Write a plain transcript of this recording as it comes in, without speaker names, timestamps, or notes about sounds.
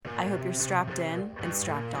I hope you're strapped in and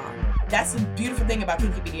strapped on. That's the beautiful thing about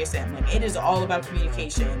kinky BDSM. Like, it is all about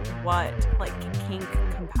communication. What, like, kink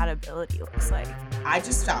compatibility looks like. I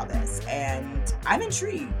just saw this and I'm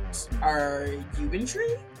intrigued. Are you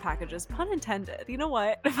intrigued? Packages, pun intended. You know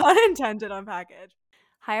what? Pun intended on package.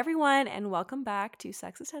 Hi, everyone, and welcome back to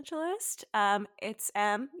Sex Essentialist. It's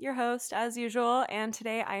Em, your host, as usual, and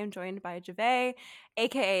today I am joined by Javay,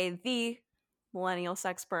 aka the millennial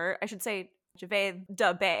sexpert. I should say Javay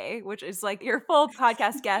Dabay, which is like your full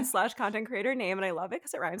podcast guest / content creator name, and I love it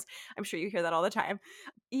because it rhymes. I'm sure you hear that all the time.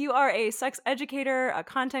 You are a sex educator, a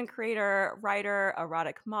content creator, writer,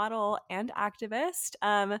 erotic model, and activist.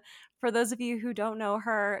 For those of you who don't know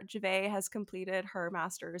her, Javay has completed her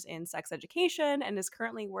master's in sex education and is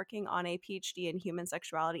currently working on a PhD in human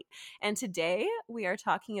sexuality. And today we are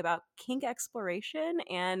talking about kink exploration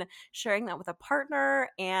and sharing that with a partner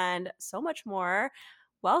and so much more.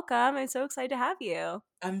 Welcome. I'm so excited to have you.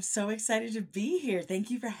 I'm so excited to be here.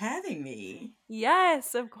 Thank you for having me.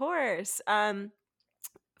 Yes, of course.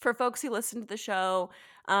 For folks who listen to the show,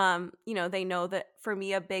 they know that for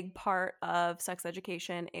me, a big part of sex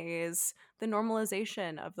education is the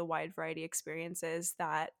normalization of the wide variety experiences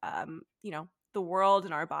that, the world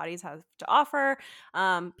and our bodies have to offer.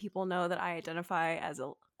 People know that I identify as a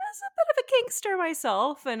bit of a kinkster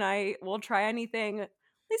myself, and I will try anything at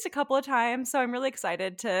least a couple of times. So I'm really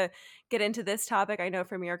excited to get into this topic. I know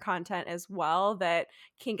from your content as well that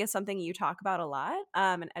kink is something you talk about a lot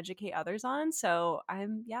and educate others on. So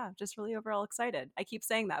I'm, just really overall excited. I keep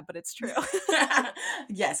saying that, but it's true.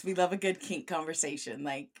 Yes, we love a good kink conversation.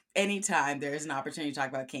 Like, anytime there is an opportunity to talk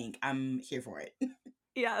about kink, I'm here for it.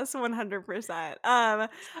 Yes, 100%.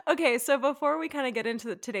 Okay, so before we kind of get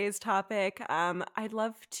into today's topic, I'd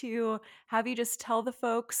love to have you just tell the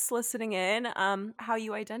folks listening in how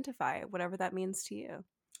you identify, whatever that means to you.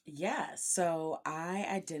 Yeah, so I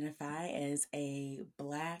identify as a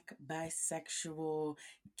Black bisexual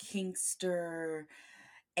kinkster,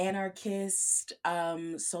 anarchist,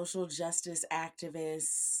 social justice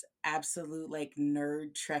activist, absolute like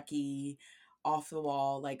nerd trekkie, off the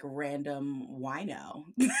wall, like random wino.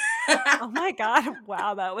 Oh my God.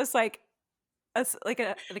 Wow, that was like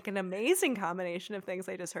an amazing combination of things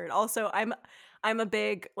I just heard. Also, I'm a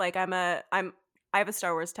big I have a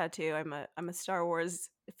Star Wars tattoo. I'm a Star Wars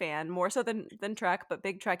fan, more so than Trek, but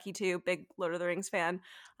big Trekkie too, big Lord of the Rings fan.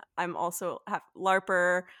 I'm also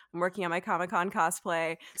LARPer. I'm working on my Comic-Con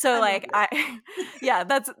cosplay. So yeah,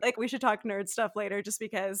 that's like we should talk nerd stuff later just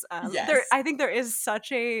because Yes. I think there is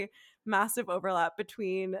such a massive overlap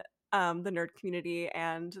between the nerd community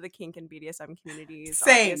and the kink and BDSM communities.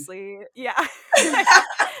 Same. Obviously, yeah.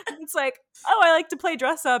 It's like, oh, I like to play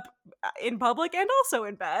dress up in public and also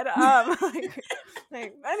in bed.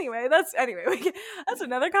 Anyway, that's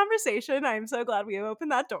another conversation. I'm so glad we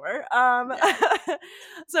opened that door. Yeah.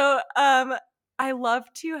 So I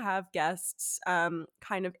love to have guests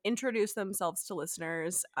kind of introduce themselves to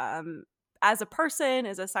listeners as a person,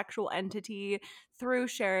 as a sexual entity, through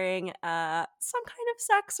sharing some kind of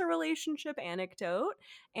sex or relationship anecdote.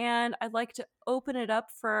 And I'd like to open it up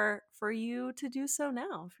for you to do so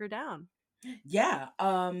now, if you're down. Yeah.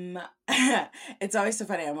 It's always so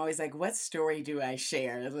funny. I'm always like, what story do I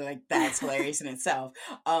share? Like, that's hilarious in itself.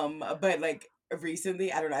 But like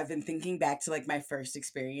recently, I don't know, I've been thinking back to like my first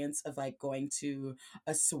experience of like going to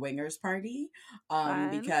a swingers party. Fun.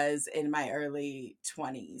 Because in my early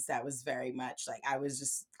 20s, that was very much like I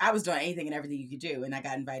was doing anything and everything you could do, and I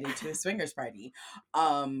got invited to a swingers party.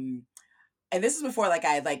 And this is before like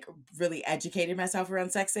I like really educated myself around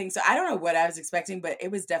sexing. So I don't know what I was expecting, but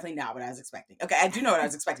it was definitely not what I was expecting. Okay, I do know what I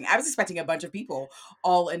was expecting. I was expecting a bunch of people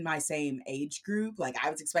all in my same age group. Like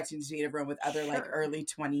I was expecting to be in a room with other like Sure. early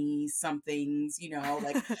 20s somethings,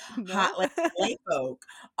 like hot No. like white folk.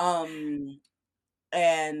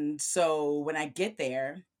 And so when I get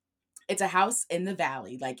there, it's a house in the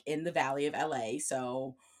valley, like in the valley of LA.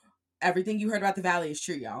 So everything you heard about the valley is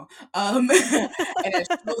true, y'all. And I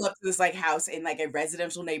pull up to this like house in like a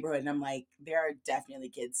residential neighborhood, and I'm like, there are definitely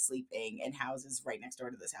kids sleeping in houses right next door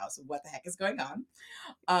to this house. What the heck is going on?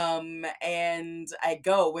 And I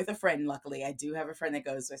go with a friend. Luckily, I do have a friend that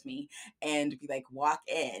goes with me, and we like walk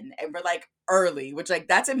in, and we're like early, which like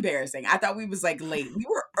that's embarrassing. I thought we was like late. We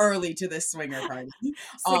were early to this swinger party.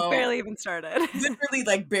 It's like barely even started. Literally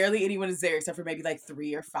like barely anyone is there except for maybe like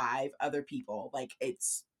 3 or 5 other people. Like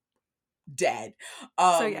it's dead.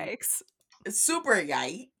 So yikes. Super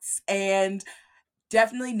yikes. And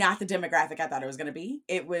definitely not the demographic I thought it was going to be.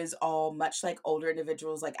 It was all much like older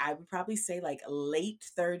individuals. Like I would probably say like late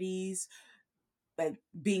 30s, like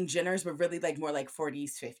being generous, but really like more like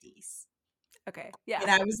 40s, 50s. Okay. Yeah.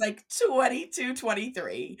 And I was like 22,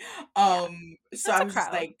 23. Yeah. So That's I a was just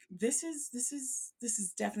crowd. like, this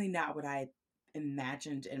is definitely not what I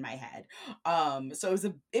imagined in my head. So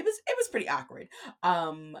it was pretty awkward.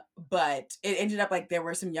 But it ended up like there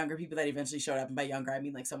were some younger people that eventually showed up. And by younger, I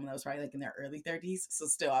mean like someone that was probably like in their early 30s. So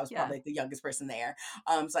still I was Yeah. probably like the youngest person there.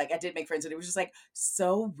 So like I did make friends, and it was just like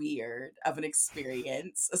so weird of an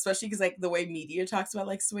experience, especially because like the way media talks about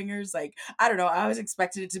like swingers, like I don't know. I always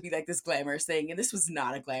expected it to be like this glamorous thing, and this was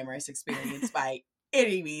not a glamorous experience by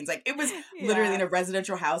any means. Like it was literally in Yeah. a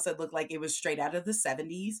residential house that looked like it was straight out of the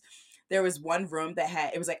 70s. There was one room that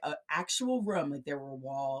had, it was like an actual room, like there were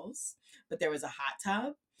walls, but there was a hot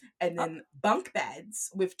tub, and Oh. then bunk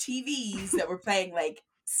beds with TVs that were playing like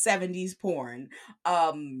 70s porn.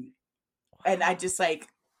 Um, and I Wow. just like,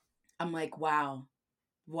 I'm like, wow,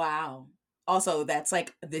 wow. Also, that's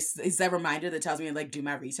like this is that reminder that tells me to like do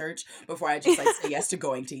my research before I just like say yes to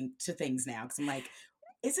going to things now. Because I'm like,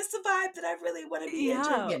 is this the vibe that I really want to be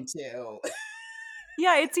entering Yeah. into?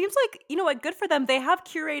 Yeah, it seems like, you know what, good for them. They have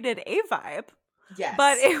curated a vibe,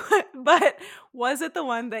 but Yes. but was it the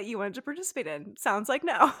one that you wanted to participate in? Sounds like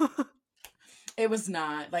no. It was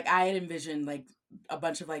not. Like I had envisioned like a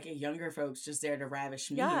bunch of like younger folks just there to ravish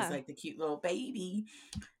me as Yeah, like the cute little baby.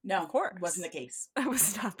 of No, wasn't course. the case. It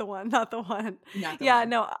was not the one, not the one. Not the Yeah, one.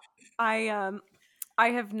 no, I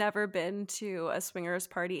have never been to a swingers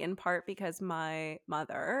party in part because my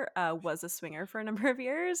mother was a swinger for a number of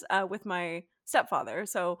years with my stepfather.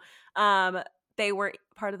 So um, they were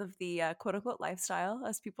part of the quote unquote lifestyle,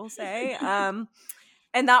 as people say.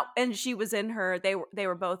 And she was in her. They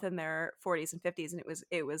were both in their 40s and 50s, and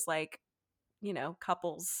it was like, you know,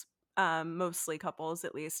 couples, mostly couples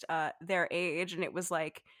at least, their age, and it was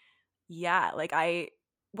like, yeah, like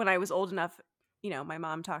when I was old enough, you know, my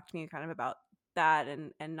mom talked to me kind of about that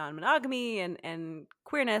and non-monogamy and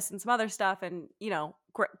queerness and some other stuff, and you know,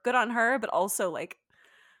 good on her, but also like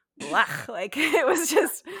blah, like it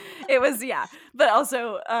was yeah, but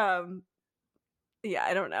also yeah,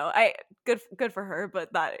 I don't know. I good for her,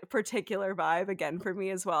 but that particular vibe again for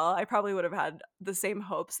me as well. I probably would have had the same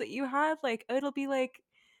hopes that you had, like it'll be like,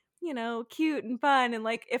 you know, cute and fun, and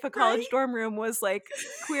like if a college Right? dorm room was like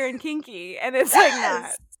queer and kinky, and it's like not.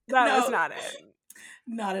 Yes. That was No, not it.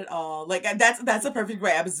 not at all. Like that's a perfect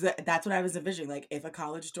way. That's what I was envisioning. Like if a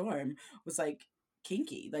college dorm was like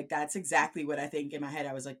kinky, like that's exactly what I think in my head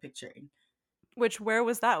I was like picturing. Which where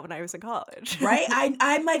was that when I was in college? Right?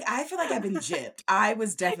 I'm like, I feel like I've been gypped. I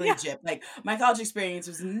was definitely Yeah. gypped. Like my college experience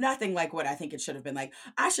was nothing like what I think it should have been. Like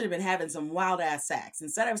I should have been having some wild ass sex.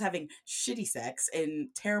 Instead, I was having shitty sex in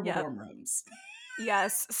terrible Yep. dorm rooms.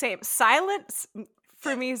 Yes, same. Silence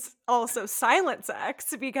for me is also silent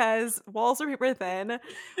sex because walls are paper thin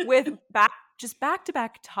with back to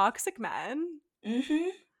back toxic men. Hmm.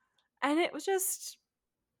 And it was just,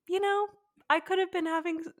 you know, I could have been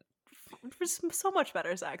having so much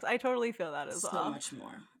better sex. I totally feel that as So well. much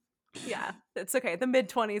more. Yeah, it's okay. The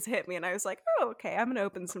mid-20s hit me and I was like, oh, okay, I'm gonna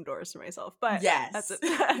open some doors for myself. But that's Yes.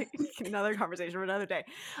 it. Another conversation for another day.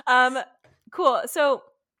 Um, cool. So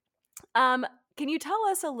um, can you tell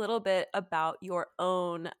us a little bit about your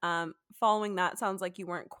own following that? Sounds like you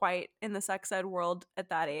weren't quite in the sex ed world at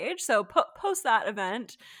that age. So post that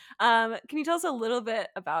event, can you tell us a little bit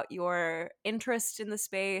about your interest in the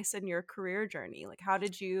space and your career journey? Like, how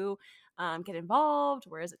did you get involved?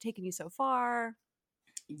 Where has it taken you so far?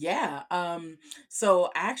 Yeah. So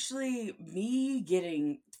actually me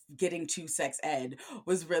getting to sex ed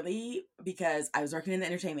was really because I was working in the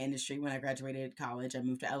entertainment industry when I graduated college. I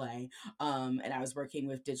moved to LA. And I was working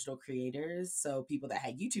with digital creators, so people that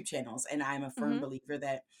had YouTube channels. And I'm a firm Mm-hmm. believer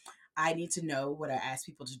that I need to know what I ask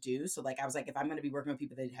people to do. So like I was like, if I'm gonna be working with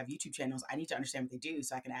people that have YouTube channels, I need to understand what they do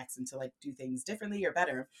so I can ask them to like do things differently or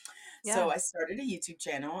better. So Yeah. I started a YouTube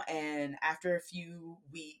channel, and after a few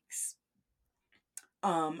weeks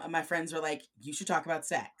my friends were like, you should talk about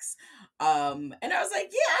sex. And I was like,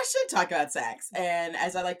 yeah, I should talk about sex. And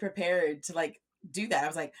as I like prepared to like do that, I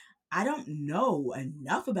was like, I don't know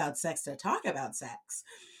enough about sex to talk about sex.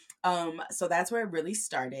 So that's where it really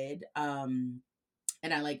started.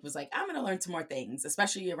 And I like was like, I'm gonna learn some more things,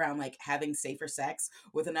 especially around like having safer sex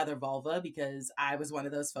with another vulva, because I was one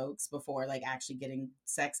of those folks before like actually getting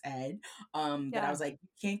sex ed. That I Yeah. was like, you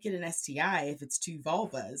can't get an STI if it's two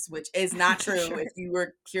vulvas, which is not true. Sure. If you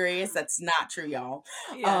were curious, that's not true, y'all.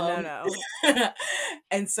 Yeah, no, Um, no.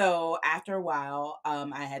 and so after a while,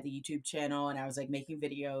 I had the YouTube channel and I was like making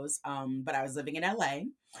videos. But I was living in LA.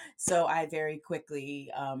 So I very quickly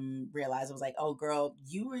realized I was like, oh girl,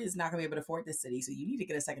 you is not gonna be able to afford this city, so you need to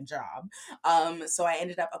get a second job. So I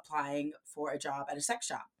ended up applying for a job at a sex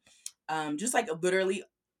shop. Just like literally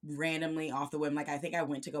randomly off the whim, like I think I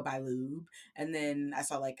went to go buy lube, and then I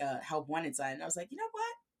saw like a help wanted sign, and I was like, you know what?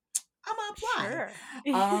 I'm gonna apply. Sure.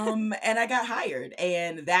 And I got hired,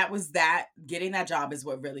 and that was that. Getting that job is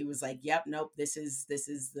what really was like, yep, nope, this is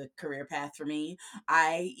the career path for me.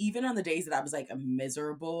 I even on the days that I was like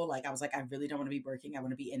miserable, like I was like, I really don't want to be working. I want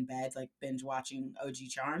to be in bed, like binge watching OG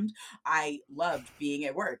Charmed. I loved being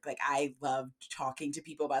at work. Like I loved talking to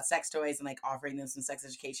people about sex toys and like offering them some sex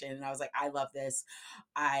education. And I was like, I love this.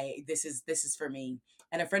 This is for me.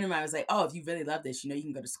 And a friend of mine was like, oh, if you really love this, you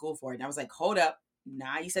can go to school for it. And I was like, hold up.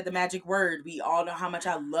 Now you said the magic word. We all know how much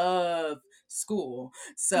I love school.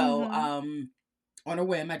 So, Mm-hmm. on a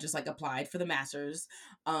whim, I just like applied for the master's,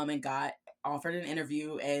 and got offered an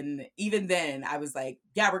interview. And even then I was like,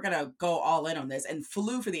 yeah, we're gonna go all in on this, and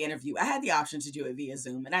flew for the interview. I had the option to do it via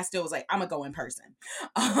Zoom, and I still was like, I'm gonna go in person.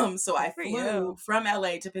 So Good I for flew you. from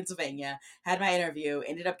LA to Pennsylvania, had my interview,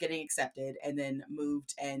 ended up getting accepted, and then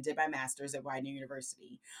moved and did my master's at Widener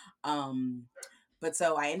University. um but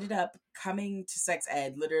so I ended up coming to sex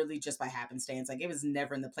ed literally just by happenstance. Like it was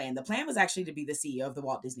never in the plan. The plan was actually to be the CEO of the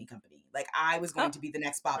Walt Disney Company. Like I was Oh, going to be the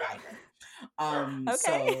next Bob Iger.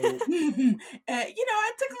 okay. So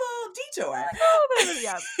I took a little detour. Like a little bit of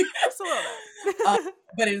yeah, just a little uh, bit.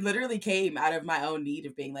 but it literally came out of my own need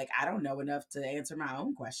of being like, I don't know enough to answer my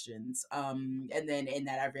own questions. And then in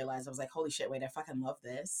that I realized I was like, holy shit, wait, I fucking love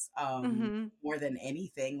this. Mm-hmm. More than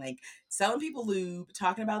anything, like selling people lube,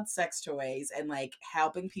 talking about sex toys, and like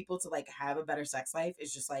helping people to like have a better sex life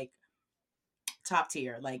is just like top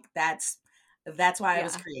tier. Like that's why I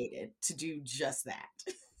was Yeah. created, to do just that.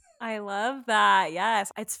 I love that.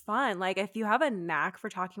 Yes. It's fun. Like if you have a knack for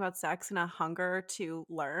talking about sex and a hunger to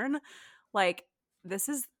learn, like this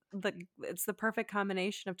is it's the perfect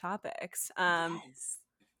combination of topics. Yes.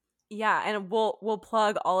 Yeah, and we'll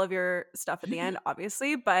plug all of your stuff at the end,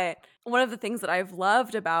 obviously. But one of the things that I've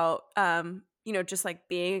loved about just like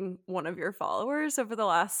being one of your followers over the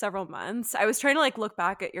last several months, I was trying to like look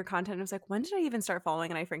back at your content. And I was like, when did I even start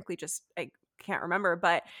following? And I frankly just I can't remember.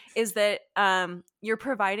 But is that you're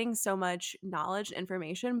providing so much knowledge and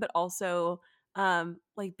information, but also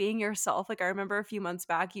like being yourself. Like I remember a few months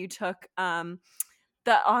back, you took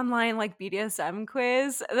the online like BDSM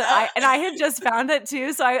quiz that Uh, I had just found it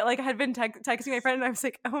too. So I like had been texting my friend and I was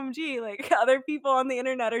like, OMG, like other people on the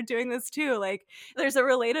internet are doing this too. Like there's a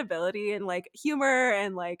relatability and like humor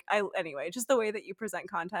and like anyway, just the way that you present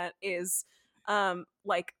content is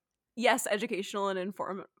like yes, educational and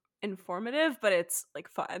informative, but it's like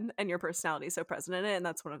fun and your personality is so present in it. And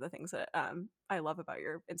that's one of the things that I love about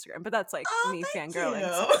your Instagram. But that's like oh, me thank fangirling.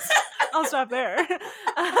 So you. I'll stop there.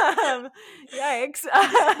 Yikes.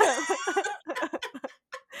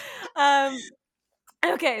 um,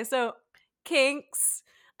 okay, so kinks.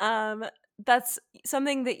 That's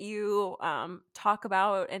something that you talk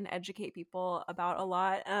about and educate people about a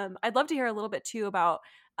lot. I'd love to hear a little bit too about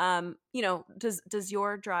does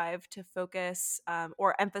your drive to focus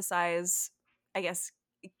or emphasize, I guess,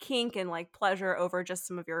 kink and like pleasure over just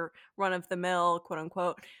some of your run of the mill quote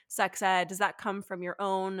unquote sex ed, does that come from your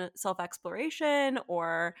own self exploration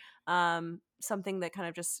or something that kind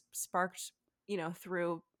of just sparked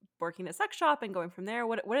through working at a sex shop and going from there?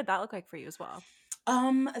 What did that look like for you as well?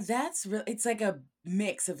 That's real. It's like a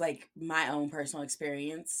mix of like my own personal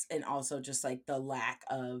experience and also just like the lack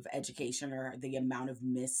of education or the amount of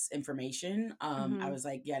misinformation. I Mm-hmm. was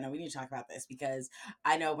like, yeah, no, we need to talk about this, because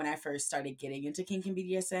I know when I first started getting into kink and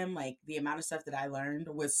BDSM, like the amount of stuff that I learned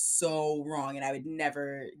was so wrong, and I would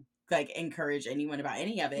never like encourage anyone about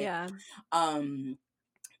any of it. Yeah. Um,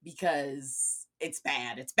 because it's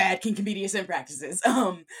bad. It's bad kink and BDSM practices.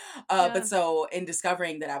 But Yeah. so in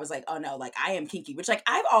discovering that, I was like, oh no, like I am kinky, which like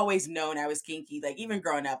I've always known I was kinky. Like even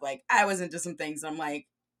growing up, like I was into some things. I'm like,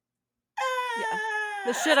 Yeah.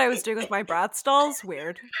 The shit I was doing with my Bratz dolls,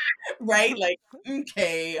 weird. right? Like,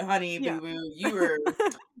 okay, honey, Yeah. boo boo,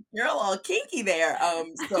 you're a little kinky there.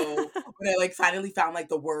 So when I like finally found like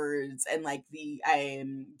the words and like the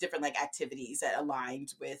different like activities that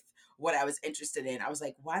aligned with what I was interested in, I was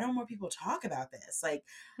like, why don't more people talk about this? Like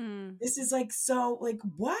Hmm. this is like so like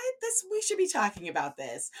what this we should be talking about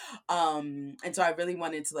this. And so I really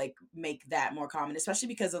wanted to like make that more common, especially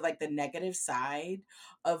because of like the negative side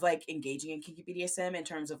of like engaging in kinky BDSM in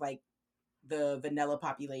terms of like the vanilla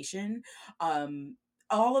population.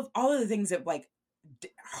 All of the things that like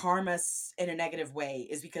harm us in a negative way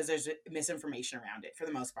is because there's misinformation around it for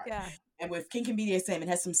the most part. Yeah. And with kink and BDSM, it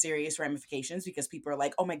has some serious ramifications because people are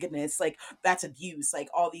like, oh my goodness, like that's abuse, like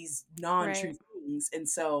all these non-true Right. things. And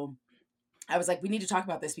so I was like, we need to talk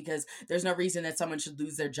about this because there's no reason that someone should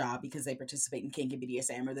lose their job because they participate in kink and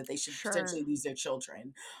BDSM, or that they should potentially Sure. lose their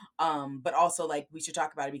children. But also, like, we should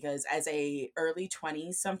talk about it because as a early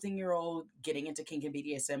 20 something year old getting into kink and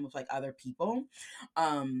BDSM with like other people,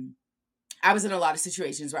 um, I was in a lot of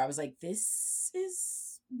situations where I was like, this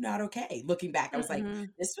is not okay. Looking back, I was like,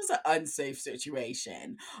 Mhm. this was an unsafe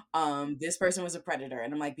situation. This person was a predator.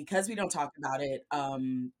 And I'm like, because we don't talk about it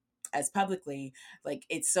as publicly, like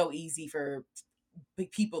it's so easy for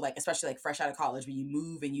big people, like especially like fresh out of college, when you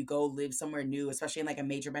move and you go live somewhere new, especially in like a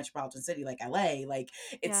major metropolitan city like LA, like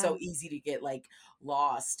it's Yeah. so easy to get like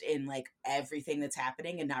lost in like everything that's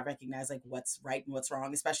happening and not recognize like what's right and what's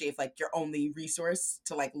wrong, especially if like your only resource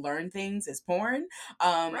to like learn things is porn.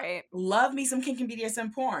 um Right. Love me some kink and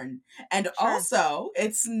BDSM porn. And Sure. also,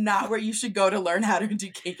 it's not where you should go to learn how to do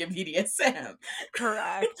kink and BDSM.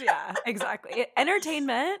 Correct. Yeah, exactly.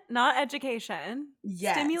 Entertainment, not education.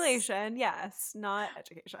 Yes. Stimulation, yes, not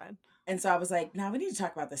education. And so I was like, now we need to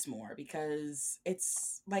talk about this more because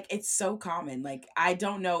it's like it's so common. Like I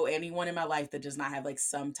don't know anyone in my life that does not have like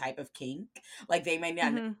some type of kink. Like they may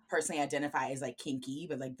not Mhm. personally identify as like kinky,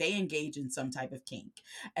 but like they engage in some type of kink.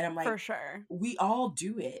 And I'm For like, sure. we all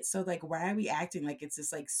do it. So like why are we acting like it's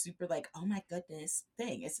this like super like oh my goodness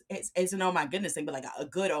thing? It's an oh my goodness thing, but like a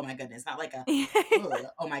good oh my goodness, not like a ugh,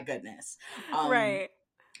 oh my goodness. Um Right.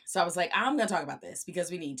 so I was like, I'm gonna talk about this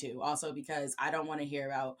because we need to. Also because I don't want to hear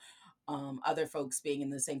about other folks being in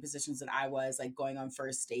the same positions that I was, like going on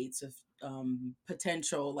first dates with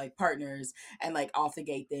potential like partners, and like off the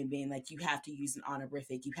gate then being like, you have to use an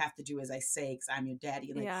honorific, you have to do as I say because I'm your daddy,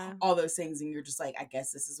 and like Yeah. all those things, and you're just like, I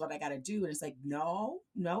guess this is what I got to do, and it's like, no,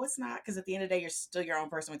 no, it's not, because at the end of the day, you're still your own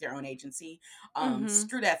person with your own agency. Mhm.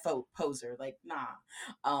 Screw that poser, like nah.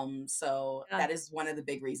 So Yeah. that is one of the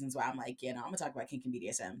big reasons why I'm like, I'm gonna talk about kink and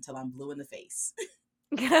BDSM until I'm blue in the face.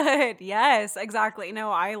 Good. Yes, exactly.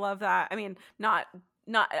 No, I love that. I mean, not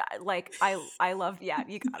like I love yeah,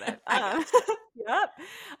 you got it. I gotcha. Yep.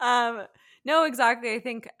 Um no, exactly. I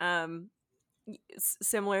think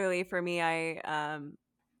similarly for me, I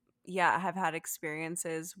yeah, I have had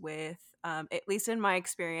experiences with at least in my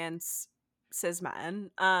experience cis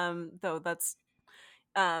men. Though that's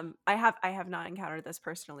I have not encountered this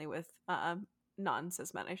personally with non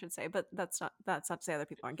cis men, I should say, but that's not to say other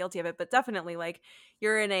people aren't guilty of it, but definitely like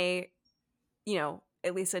you're in a,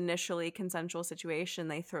 at least initially consensual situation,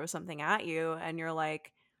 they throw something at you and you're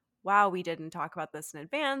like, wow, we didn't talk about this in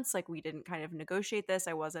advance, like we didn't kind of negotiate this,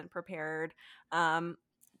 I wasn't prepared um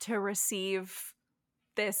to receive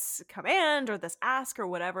this command or this ask or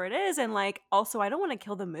whatever it is, and like also I don't want to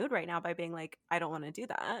kill the mood right now by being like I don't want to do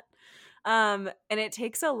that. And it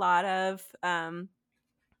takes a lot of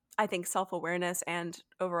I think self-awareness and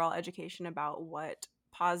overall education about what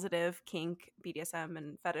positive kink, BDSM,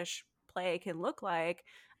 and fetish play can look like,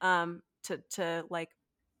 to like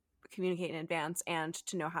communicate in advance and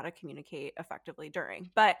to know how to communicate effectively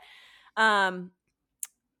during. But um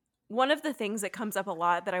one of the things that comes up a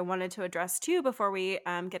lot that I wanted to address too before we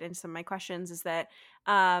get into some of my questions is that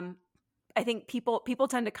um, I think people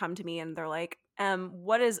tend to come to me and they're like,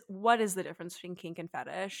 what is the difference between kink and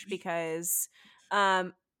fetish? Because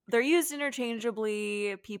um, they're used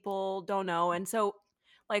interchangeably. People don't know, and so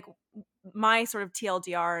like my sort of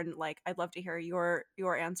TLDR, and like I'd love to hear your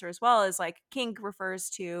answer as well, is like kink refers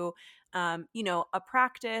to a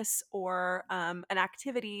practice or an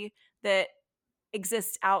activity that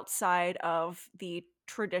exists outside of the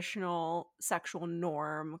traditional sexual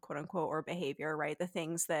norm, quote unquote, or behavior, right? The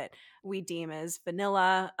things that we deem as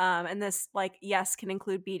vanilla. And this, like, yes, can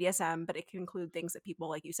include BDSM, but it can include things that people,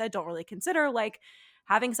 like you said, don't really consider, like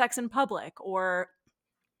having sex in public or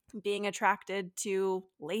being attracted to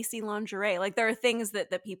lacy lingerie. Like, there are things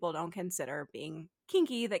that people don't consider being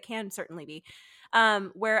kinky that can certainly be.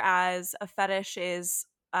 Whereas a fetish is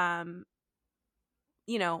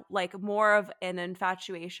like more of an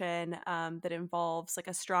infatuation that involves like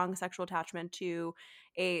a strong sexual attachment to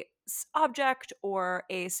a object or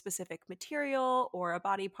a specific material or a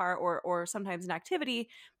body part or sometimes an activity,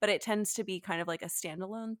 but it tends to be kind of like a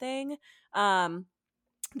standalone thing.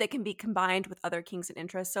 That can be combined with other kinks and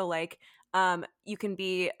interests. So like you can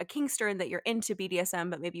be a kinkster in that you're into BDSM,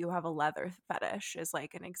 but maybe you have a leather fetish is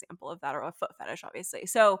like an example of that, or a foot fetish, obviously.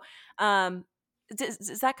 So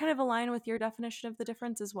does that kind of align with your definition of the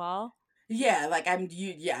difference as well? Yeah, like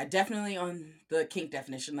yeah, definitely on the kink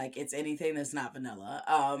definition, like it's anything that's not vanilla,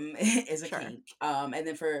 is a Sure. kink. And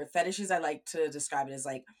then for fetishes, I like to describe it as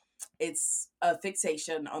like it's a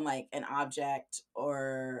fixation on like an object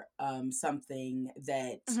or something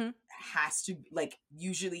that Mhm. has to like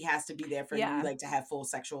usually has to be there for you Yeah. like to have full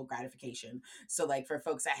sexual gratification. So like for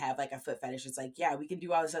folks that have like a foot fetish, it's like, yeah, we can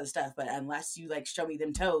do all this other stuff, but unless you like show me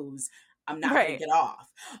them toes, I'm not gonna Right. get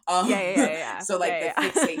off. Yeah, um yeah, yeah, yeah. so like Yeah, the yeah,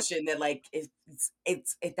 yeah. fixation that like it's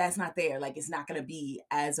if that's not there, like it's not gonna be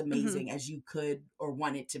as Mhm. amazing as you could or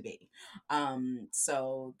want it to be.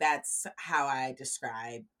 So that's how I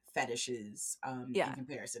describe fetishes in Yeah.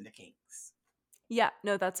 comparison to kinks. Yeah,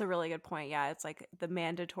 no, that's a really good point. Yeah, it's like the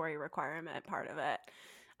mandatory requirement part of it.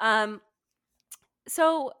 Um,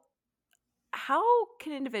 so how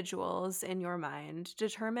can individuals in your mind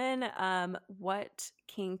determine what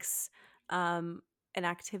kinks um and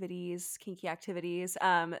activities, kinky activities,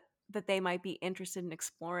 that they might be interested in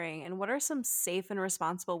exploring, and what are some safe and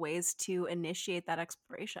responsible ways to initiate that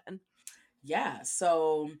exploration? Yeah,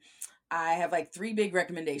 so I have like three big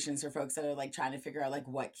recommendations for folks that are like trying to figure out like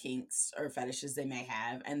what kinks or fetishes they may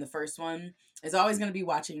have. And the first one is always going to be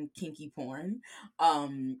watching kinky porn.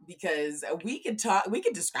 Because we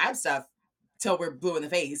could describe stuff till we're blue in the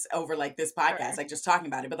face over like this podcast, Sure. like just talking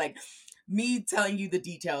about it. But like me telling you the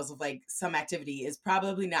details of like some activity is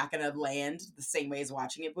probably not going to land the same way as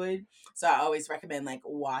watching it would. So I always recommend like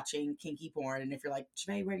watching kinky porn. And if you're like,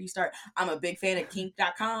 Janae, where do you start? I'm a big fan of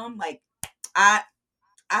kink.com. Like, I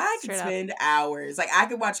I could Straight up. spend hours. Like I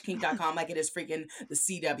could watch kink.com like it is freaking the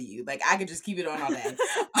CW. Like I could just keep it on all day.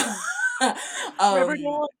 um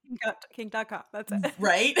Riverdale kink.com. That's it.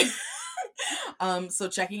 right? So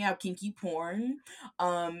checking out kinky porn,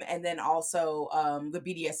 and then also the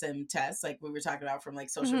BDSM test, like we were talking about from like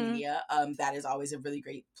social Hmm. media, that is always a really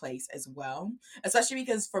great place as well. Especially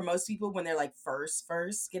because for most people when they're like first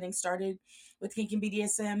getting started with kink and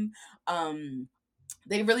BDSM,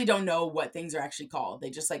 they really don't know what things are actually called. They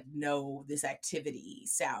just like know this activity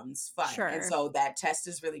sounds fun. And Sure. so that test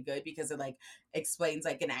is really good because it like explains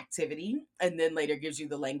like an activity and then later gives you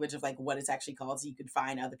the language of like what it's actually called so you can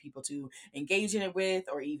find other people to engage in it with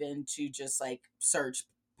or even to just like search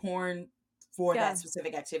porn for that Yeah.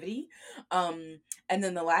 specific activity. Um and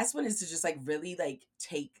then the last one is to just like really like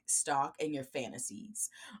take stock in your fantasies.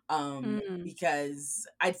 Mm. Because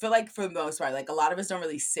I feel like for the most part, like a lot of us don't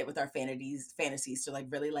really sit with our fantasies to like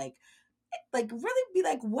really like really be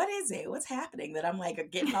like, what is it? What's happening that I'm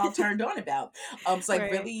like getting all turned on about? So like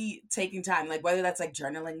Right. really taking time, like whether that's like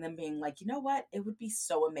journaling them, being like, you know what, it would be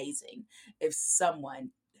so amazing if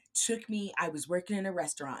someone took me. I was working in a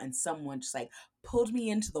restaurant and someone just like pulled me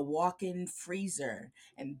into the walk-in freezer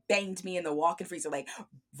and banged me in the walk-in freezer, like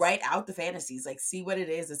write out the fantasies, like see what it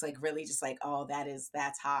is. It's like really just like, oh,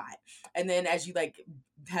 that's hot. And then as you like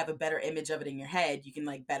have a better image of it in your head, you can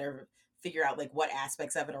like better figure out like what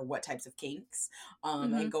aspects of it or what types of kinks,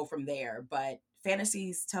 and Hmm. go from there. But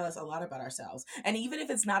fantasies tell us a lot about ourselves. And even if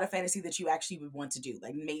it's not a fantasy that you actually would want to do,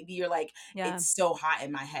 like maybe you're like, Yeah. it's so hot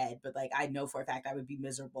in my head, but like I know for a fact I would be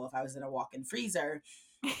miserable if I was in a walk-in freezer.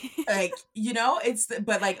 Like,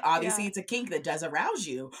 but like obviously Yeah. it's a kink that does arouse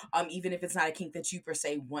you, even if it's not a kink that you per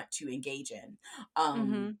se want to engage in.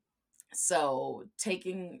 Hmm. So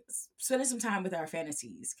spending some time with our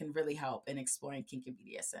fantasies can really help in exploring kink and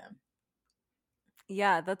BDSM.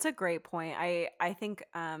 Yeah, that's a great point. I think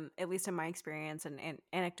at least in my experience and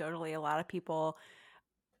anecdotally, a lot of people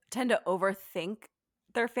tend to overthink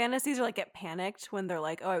their fantasies or like get panicked when they're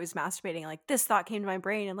like, "Oh, I was masturbating, like this thought came to my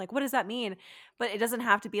brain and like what does that mean?" But it doesn't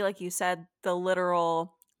have to be like you said the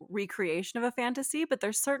literal recreation of a fantasy, but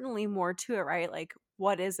there's certainly more to it, right? Like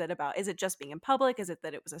what is it about? Is it just being in public? Is it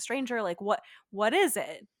that it was a stranger? Like what is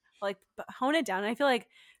it? Like hone it down. And I feel like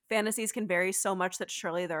fantasies can vary so much that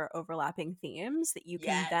surely there are overlapping themes that you can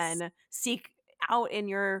Yes. then seek out in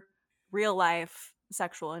your real life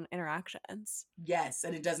sexual interactions. Yes,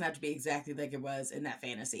 and it doesn't have to be exactly like it was in that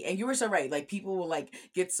fantasy. And you were so right. Like people will like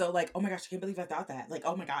get so like, oh my gosh, I can't believe I thought that. Like,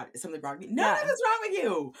 oh my god, is something wrong with me? None of Yeah. it's wrong with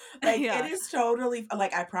you. Like it Yeah. is totally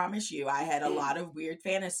like I promise you, I had a lot of weird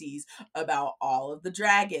fantasies about all of the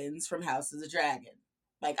dragons from House of the Dragon.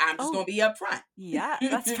 Like I'm just Oh, gonna be upfront. yeah.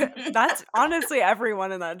 That's honestly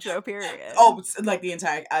everyone in that show, period. Oh, like the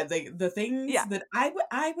entire like the things Yeah. that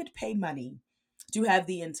I would pay money to have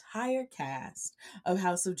the entire cast of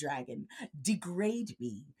House of Dragon degrade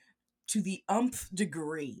me to the umph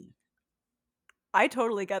degree. I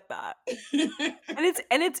totally get that.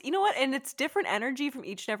 And it's you know what? And it's different energy from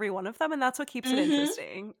each and every one of them, and that's what keeps it Hmm.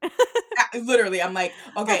 interesting. Literally, I'm like,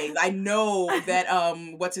 okay, I know that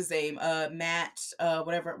what's his name? Matt,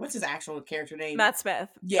 whatever, what's his actual character name? Matt Smith.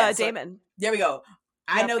 Yeah, so Damon. there we go.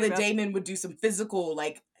 I Yep, know yep, that yep. Damon would do some physical,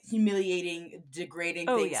 like humiliating, degrading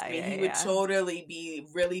Oh things yeah, to me. yeah, He would yeah. totally be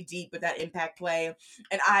really deep with that impact play.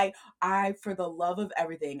 And I for the love of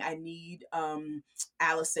everything, I need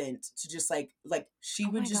Alicent to just like she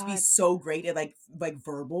Oh would my just be god. so great at like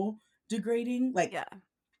verbal degrading. Like Yeah.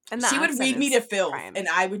 And the she would accent read me is to filth prime. and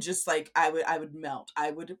I would just like I would melt.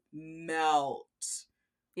 I would melt.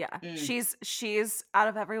 Yeah. Mm. She's out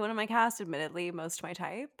of everyone in my cast, admittedly, most my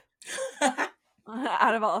type.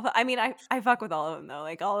 Out of all of them. I mean, I fuck with all of them though.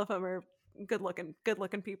 Like all of them are good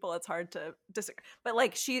looking people. It's hard to disagree. But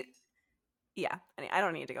like yeah, I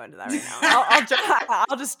don't need to go into that right now.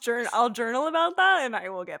 I'll just I'll journal about that and I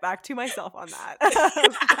will get back to myself on that.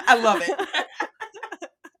 I love it.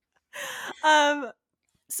 um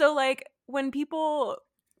so like when people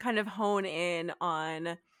kind of hone in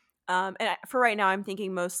on for right now I'm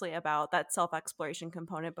thinking mostly about that self-exploration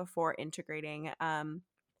component before integrating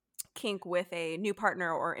kink with a new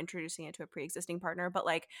partner or introducing it to a pre-existing partner, but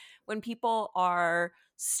like when people are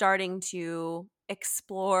starting to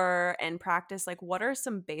explore and practice, like what are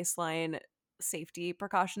some baseline safety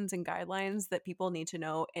precautions and guidelines that people need to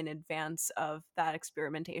know in advance of that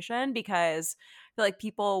experimentation? Because I feel like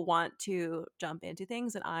people want to jump into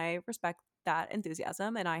things and I respect that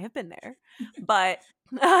enthusiasm and I have been there, but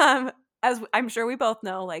as I'm sure we both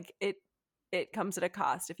know, like it comes at a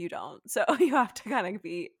cost if you don't, so you have to kind of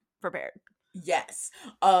be prepared. Yes.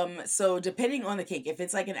 So depending on the kink, if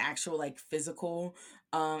it's like an actual like physical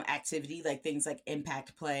activity, like things like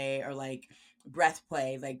impact play or like breath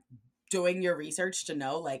play, like doing your research to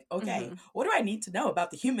know like, okay, Hmm. what do I need to know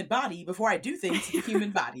about the human body before I do things to the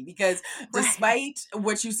human body? Because Right. despite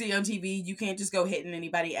what you see on TV, you can't just go hitting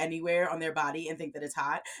anybody anywhere on their body and think that it's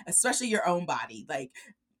hot, especially your own body. Like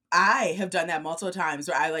I have done that multiple times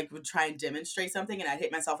where I like would try and demonstrate something and I'd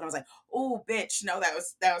hit myself and I was like, "Oh, bitch, no, that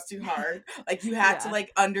was too hard." Like you have to Yeah.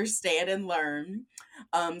 like understand and learn.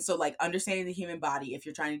 So like understanding the human body if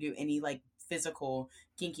you're trying to do any like physical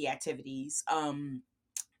kinky activities.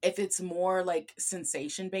 If it's more like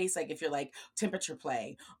sensation based, like if you're like temperature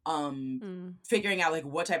play, Mm. figuring out like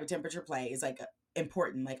what type of temperature play is like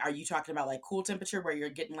important. Like are you talking about like cool temperature where you're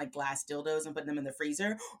getting like glass dildos and putting them in the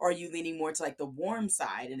freezer, or are you leaning more to like the warm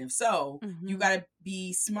side? And if so, you Hmm. got to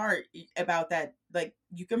be smart about that. Like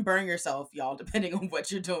you can burn yourself, y'all, depending on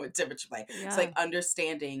what you're doing with temperature play. It's Yeah. like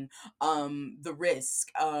understanding the risk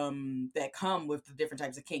that come with the different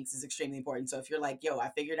types of kinks is extremely important. So if you're like, yo, I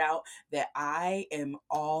figured out that I am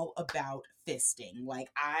all about fisting. Like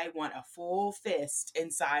I want a full fist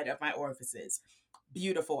inside of my orifices.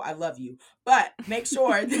 Beautiful. I love you. But make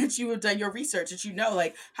sure that you have done your research, that you know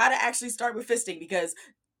like how to actually start with fisting, because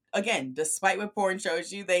again, despite what porn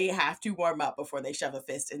shows you, they have to warm up before they shove a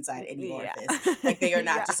fist inside any Yeah. orifice. Like they are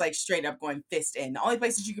not Yeah. just like straight up going fist in. The only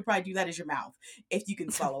places you could probably do that is your mouth if you can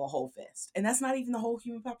swallow a whole fist. And that's not even the whole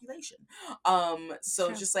human population. It's So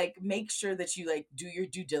true. just like make sure that you like do your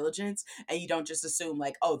due diligence and you don't just assume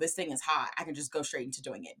like, oh, this thing is hot, I can just go straight into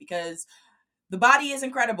doing it, because the body is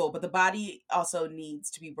incredible, but the body also needs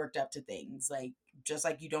to be worked up to things. Like just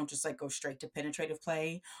like you don't just like go straight to penetrative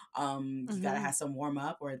play. You gotta Hmm. have some warm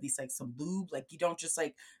up or at least like some lube. Like you don't just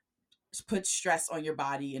like put stress on your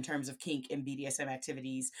body in terms of kink and BDSM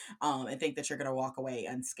activities, and think that you're gonna walk away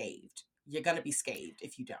unscathed. You're gonna be scathed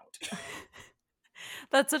if you don't.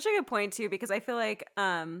 That's such a good point too, because I feel like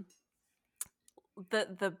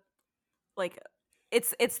the like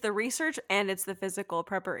it's the research and it's the physical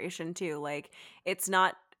preparation too. Like it's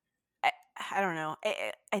not I, I don't know.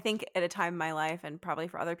 I think at a time in my life, and probably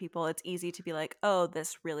for other people, it's easy to be like, "Oh,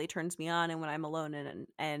 this really turns me on," and when I'm alone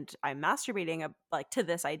and I'm masturbating, like to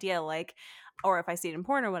this idea, like, or if I see it in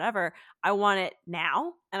porn or whatever, I want it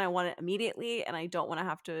now and I want it immediately, and I don't want to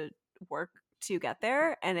have to work to get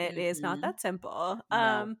there, and it is not Hmm. that simple.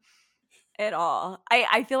 No. At all.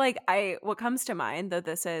 I feel like I what comes to mind, though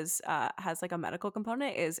this is has like a medical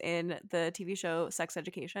component, is in the TV show Sex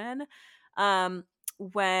Education. Um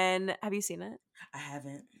when have you seen it? I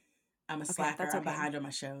haven't. I'm a Okay, slacker. that's I'm okay. behind on my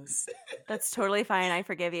shows. That's totally fine. I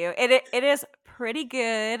forgive you. It is pretty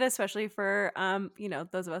good, especially for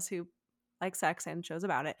those of us who like sex and shows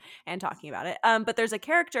about it and talking about it. But there's a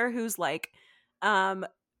character who's like um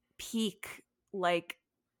peak like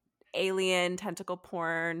alien tentacle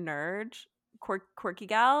porn nerd, quirky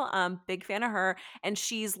gal, big fan of her, and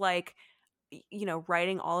she's like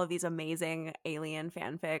writing all of these amazing alien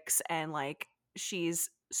fanfics, and like she's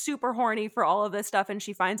super horny for all of this stuff, and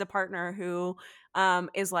she finds a partner who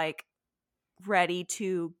is like ready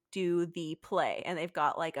to do the play, and they've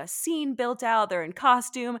got like a scene built out, they're in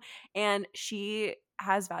costume, and she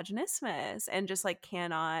has vaginismus and just like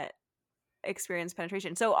cannot experience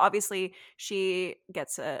penetration. So obviously she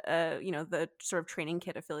gets a the sort of training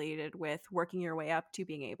kit affiliated with working your way up to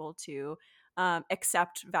being able to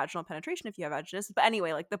accept vaginal penetration if you have vaginismus. But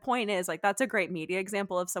anyway, like the point is, like, that's a great media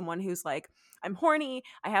example of someone who's like, I'm horny,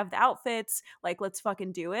 I have the outfits, like, let's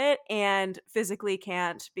fucking do it, and physically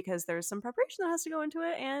can't because there's some preparation that has to go into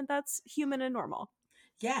it, and that's human and normal.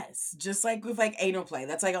 Yes, just like with like anal play.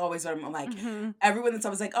 That's like always what I'm like. Mm-hmm. Everyone that's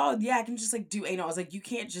always like, oh yeah, I can just like do anal. I was like, you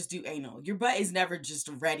can't just do anal. Your butt is never just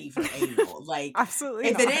ready for anal. Like,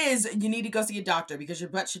 Absolutely if it not. is, you need to go see a doctor because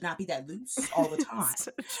your butt should not be that loose all the time.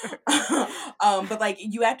 So true. But like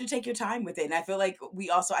you have to take your time with it. And I feel like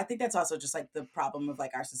I think that's also just like the problem of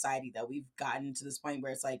like our society, that we've gotten to this point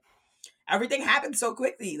where it's like everything happens so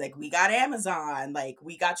quickly. Like we got Amazon, like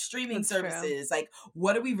we got streaming That's true. services. Like,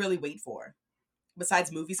 what do we really wait for?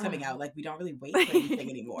 Besides movies coming out, like we don't really wait for anything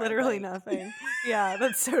anymore. Literally Like, nothing. Yeah,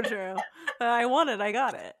 that's so true. I want it, I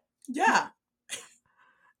got it. yeah.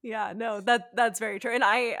 Yeah, no, that's very true. And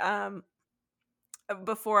I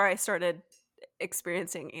before I started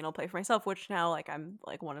experiencing anal play for myself, which now, like, I'm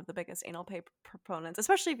like one of the biggest anal play proponents,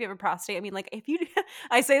 especially if you have a prostate. I mean, like, if you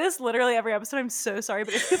I say this literally every episode, I'm so sorry,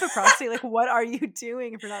 but if you have a prostate, like, what are you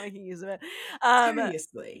doing if you're not making use of it?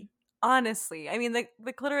 Seriously. Honestly, I mean,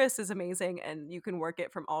 the clitoris is amazing, and you can work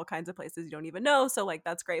it from all kinds of places you don't even know, so like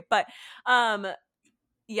that's great. But um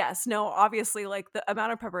yes, no, obviously, like, the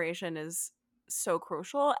amount of preparation is so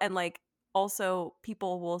crucial. And like, also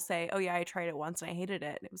people will say, oh yeah, I tried it once and I hated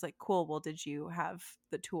it. And it was like, cool, well, did you have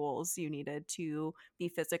the tools you needed to be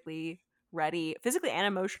physically ready, physically and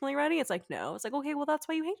emotionally ready? It's like, no. It's like, okay, well, that's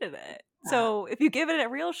why you hated it. Uh, So if you give it a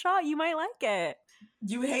real shot, you might like it.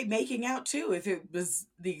 you would hate making out too if it was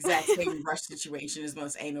the exact same rush situation as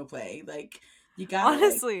most anal play. Like, you gotta like.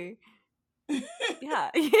 Honestly.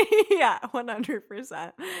 Yeah. Yeah,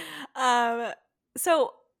 100%. Um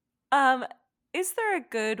so um is there a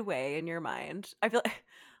good way in your mind? I feel like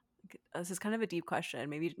this is kind of a deep question.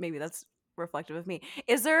 Maybe that's reflective of me.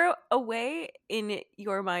 Is there a way in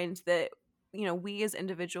your mind that, we as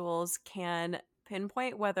individuals can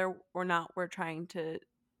pinpoint whether or not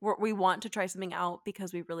we want to try something out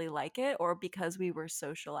because we really like it, or because we were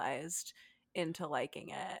socialized into liking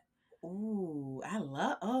it? Ooh,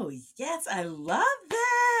 oh yes, I love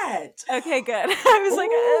that. Okay, good. I was like,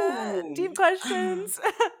 Ooh. deep questions.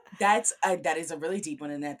 That is a really deep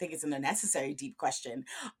one, and I think it's an unnecessary deep question.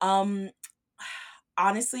 Um,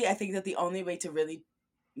 honestly, I think that the only way to really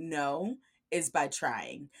know is by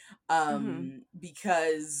trying, Hmm.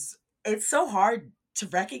 because it's so hard to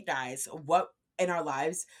recognize what in our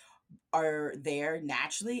lives are there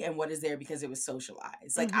naturally and what is there because it was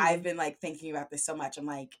socialized. Like, I've Hmm. been like thinking about this so much. I'm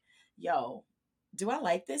like, yo, do I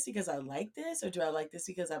like this because I like this, or do I like this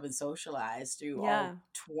because I've been socialized through all Yeah.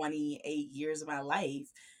 28 years of my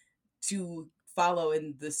life to follow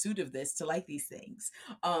in the suit of this, to like these things.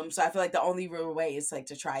 So I feel like the only real way is like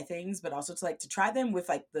to try things, but also to like to try them with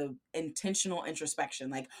like the intentional introspection,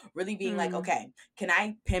 like really being like, Mm. okay, can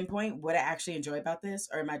I pinpoint what I actually enjoy about this,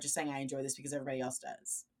 or am I just saying I enjoy this because everybody else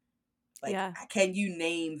does? Like, Yeah. can you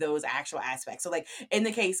name those actual aspects? So like in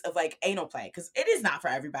the case of like anal play, because it is not for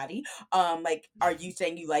everybody, like, are you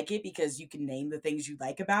saying you like it because you can name the things you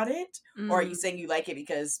like about it, or are you Mm. saying you like it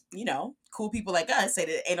because, cool people like us say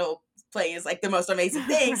that anal play is like the most amazing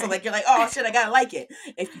thing, so Right. like you're like, oh shit, I gotta like it.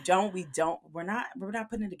 If you don't, we're not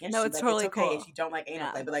putting it against No, you. it's Like, it's totally okay if cool. you don't like anal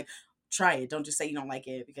Yeah. play, but like, try it. Don't just say you don't like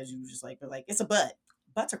it because you just like, but like, it's a butt.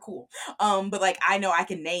 Butts are cool. But like, I know I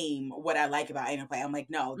can name what I like about anal play. I'm like,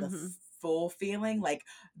 no, the Hmm. full feeling, like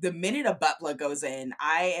the minute a butt plug goes in,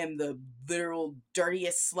 I am the literal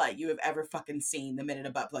dirtiest slut you have ever fucking seen. The minute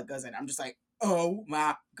a butt plug goes in, I'm just like, oh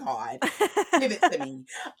my god, give it to me.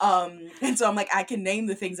 And so I'm like, I can name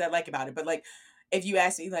the things I like about it, but like, if you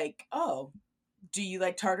ask me like, oh, do you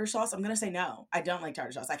like tartar sauce? I'm gonna say no. I don't like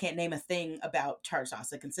tartar sauce. I can't name a thing about tartar sauce.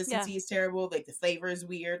 The Yeah, consistency is terrible. Like, the flavor is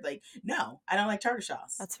weird. Like, no, I don't like tartar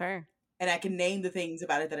sauce. that's fair. And I can name the things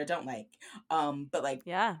about it that I don't like. But like,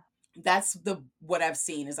 Yeah. that's the what I've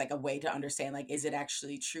seen is like a way to understand, like, is it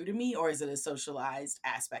actually true to me, or is it a socialized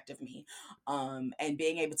aspect of me? And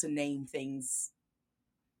being able to name things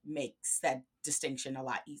makes that distinction a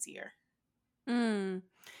lot easier. Mm.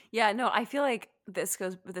 Yeah, no, I feel like this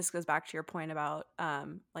goes back to your point about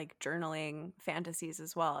like journaling fantasies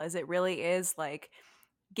as well. Is it really is like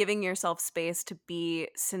giving yourself space to be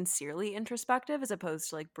sincerely introspective as opposed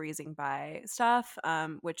to like breezing by stuff,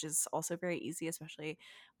 which is also very easy, especially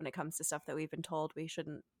when it comes to stuff that we've been told we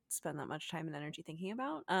shouldn't spend that much time and energy thinking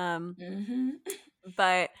about. Hmm.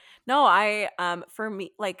 But no, I for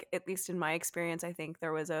me, like, at least in my experience, I think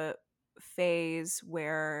there was a phase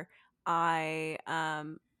where I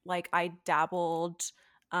like I dabbled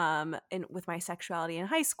in with my sexuality in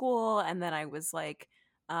high school, and then I was like,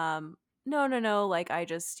 no, like I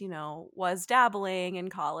just, was dabbling in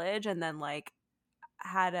college, and then like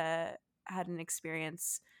had a had an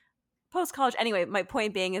experience post college. Anyway, my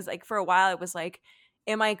point being is like for a while it was like,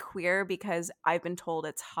 am I queer because I've been told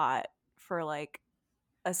it's hot for like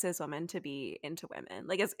a cis woman to be into women?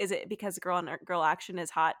 Like is it because girl action is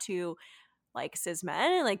hot to like cis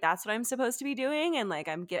men, and like that's what I'm supposed to be doing, and like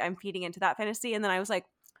I'm feeding into that fantasy? And then I was like,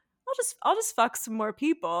 I'll just fuck some more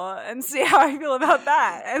people and see how I feel about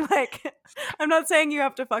that. And like I'm not saying you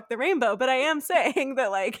have to fuck the rainbow, but I am saying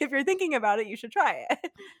that like if you're thinking about it, you should try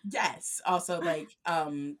it. Yes. Also, like,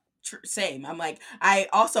 same. I'm like, I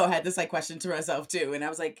also had this like question to myself too, and I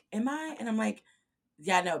was like, am I? And I'm like,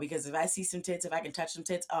 yeah, no, because if I see some tits, if I can touch some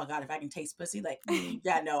tits, oh god, if I can taste pussy, like,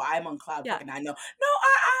 yeah, no, I'm on cloud Yeah. fucking nine. No, no,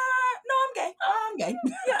 no, I'm gay. I'm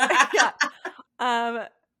Yeah. gay. Yeah.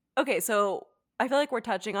 Okay, so I feel like we're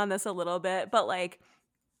touching on this a little bit, but like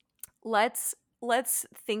let's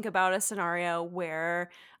think about a scenario where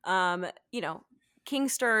um you know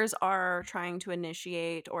kinksters are trying to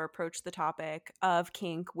initiate or approach the topic of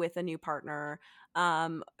kink with a new partner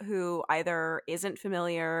who either isn't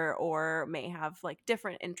familiar or may have like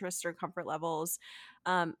different interests or comfort levels.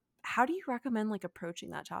 How do you recommend like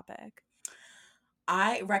approaching that topic?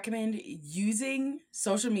 I recommend using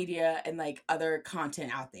social media and like other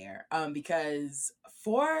content out there because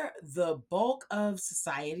for the bulk of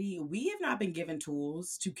society, we have not been given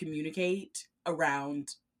tools to communicate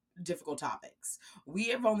around difficult topics. We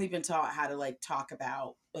have only been taught how to like talk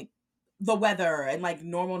about like the weather and like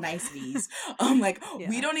normal niceties. Like we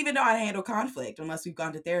Yeah. don't even know how to handle conflict unless we've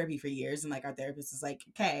gone to therapy for years, and like our therapist is like,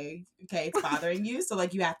 okay, it's bothering you, so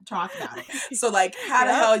like you have to talk about it. So like how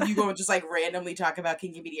the Yep. hell you going to just like randomly talk about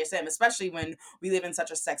kinky BDSM, especially when we live in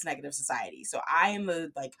such a sex negative society? So I am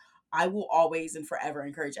the like I will always and forever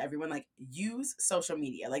encourage everyone like use social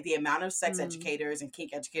media. Like the amount of sex Mm, educators and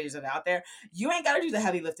kink educators that are out there, you ain't got to do the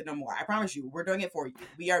heavy lifting no more. I promise you, we're doing it for you.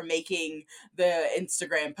 We are making the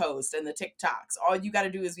Instagram post and the TikToks. All you got to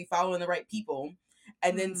do is be following the right people,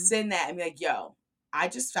 and then mm. send that and be like, yo, I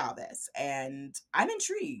just found this and I'm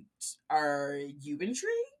intrigued. Are you intrigued?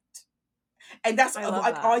 And that's I love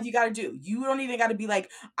like that. all you got to do. You don't even got to be like,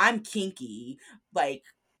 I'm kinky. Like,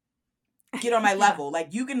 get on my Yeah. level.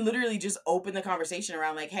 Like, you can literally just open the conversation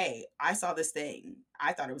around, like, hey, I saw this thing.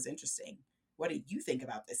 I thought it was interesting. What do you think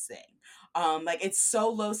about this thing? Like it's so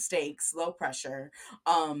low stakes, low pressure.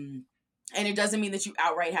 And it doesn't mean that you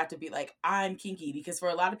outright have to be like, I'm kinky, because for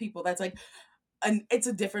a lot of people, that's like and it's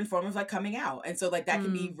a different form of like coming out, and so like that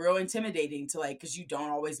can be Mm. real intimidating to like because you don't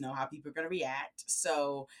always know how people are going to react.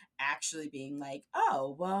 So actually being like,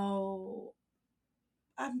 oh well,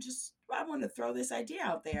 I want to throw this idea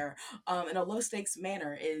out there in a low stakes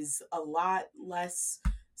manner is a lot less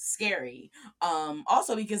scary.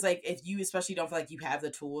 Also because like if you especially don't feel like you have the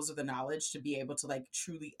tools or the knowledge to be able to like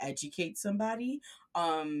truly educate somebody,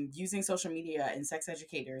 using social media and sex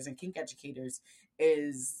educators and kink educators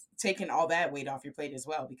is taking all that weight off your plate as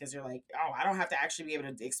well, because you're like, oh, I don't have to actually be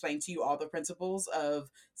able to explain to you all the principles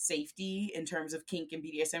of safety in terms of kink and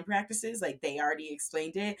BDSM practices. Like they already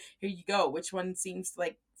explained it. Here you go. Which one seems to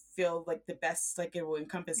like feel like the best, like it will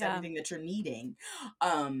encompass Yeah. everything that you're needing.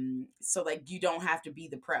 So like you don't have to be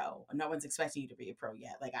the pro. No one's expecting you to be a pro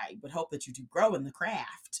yet. Like I would hope that you do grow in the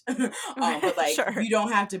craft. But like Sure. you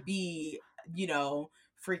don't have to be, you know,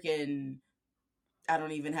 freaking I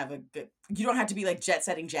don't even have a good. You don't have to be like jet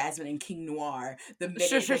setting Jasmine and King Noir the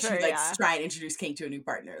Sure, minute sure, that you sure. like Yeah. try and introduce King to a new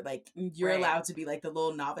partner. Like you're Right. allowed to be like the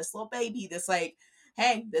little novice little baby that's like,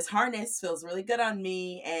 hey, this harness feels really good on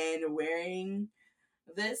me, and wearing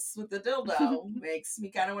this with the dildo makes me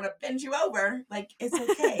kind of want to bend you over. Like it's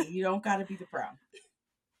okay. You don't got to be the pro.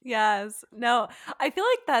 Yes. No, I feel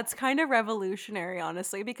like that's kind of revolutionary,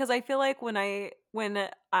 honestly, because I feel like when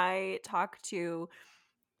I talk to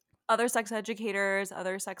other sex educators,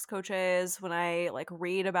 other sex coaches, when I like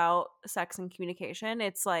read about sex and communication,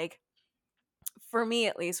 it's like for me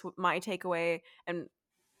at least my takeaway, and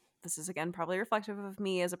this is again probably reflective of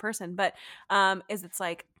me as a person, but is it's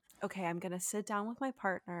like, okay, I'm going to sit down with my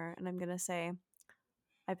partner and I'm going to say,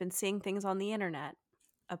 I've been seeing things on the internet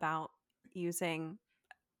about using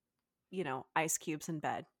ice cubes in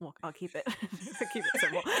bed. Well, I'll keep it keep it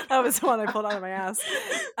simple. That was the one I pulled out of my ass.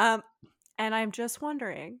 Um, and I'm just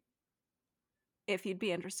wondering if you'd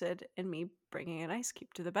be interested in me bringing an ice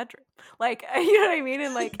cube to the bedroom. Like, you know what I mean?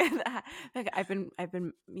 And like, like I've been,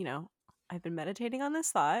 I've been meditating on this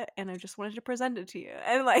thought and I just wanted to present it to you.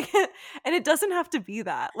 And like and it doesn't have to be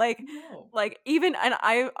that. No. Like even and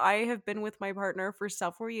I have been with my partner for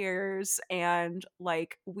several years and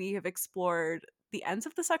like we have explored the ends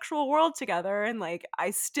of the sexual world together, and like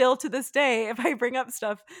I still to this day if I bring up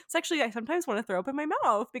stuff sexually I sometimes want to throw up in my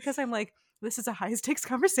mouth because I'm like, this is a high stakes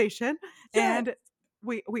conversation Yes. and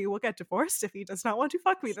we will get divorced if he does not want to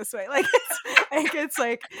fuck me this way. It's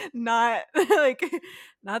like not like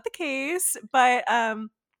not the case. But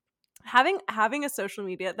having a social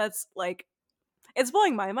media that's like it's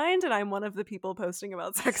blowing my mind, and I'm one of the people posting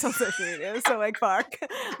about sex on social media. So like fuck.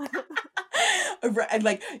 And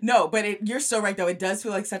like no, but you're so right though. It does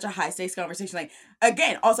feel like such a high stakes conversation. Like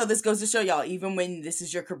again, also this goes to show y'all, even when this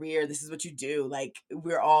is your career, this is what you do. Like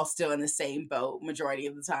we're all still in the same boat majority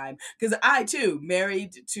of the time. Because I too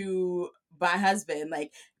married to my husband,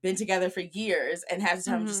 like been together for years, and half the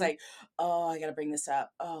time I'm just Mhm. like, oh, I gotta bring this up.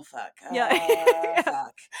 Oh fuck, Yeah.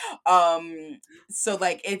 fuck. So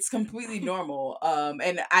like it's completely normal.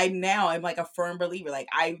 And I'm like a firm believer. Like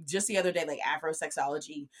I just the other day, like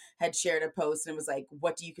Afrosexology had shared a post and it was like,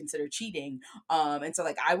 what do you consider cheating? And so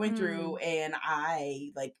like I went through Mm. and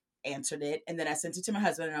I like answered it, and then I sent it to my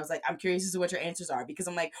husband and I was like, I'm curious as to what your answers are, because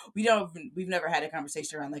I'm like, we've never had a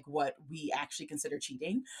conversation around like what we actually consider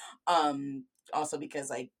cheating. Also because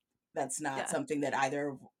like that's not Yeah. something that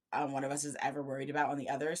either one of us is ever worried about on the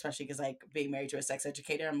other, especially because like being married to a sex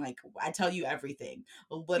educator, I'm like, I tell you everything,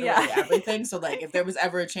 Yeah. literally everything. So like if there was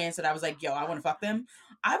ever a chance that I was like, yo, I want to fuck them,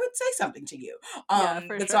 I would say something to you. Yeah,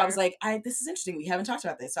 for But so I was sure. like, this is interesting. We haven't talked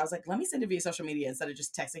about this. So I was like, let me send it via social media instead of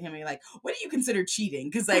just texting him and be like, what do you consider cheating?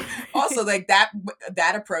 Because like also like that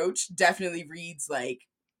approach definitely reads like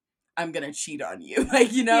I'm gonna cheat on you,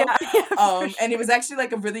 like, you know. Yeah, yeah, for And it sure. was actually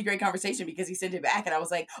like a really great conversation because he sent it back and I was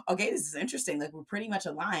like, okay, this is interesting. Like we're pretty much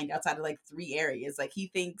aligned outside of like three areas. Like he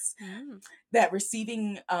thinks Mm. that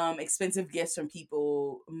receiving expensive gifts from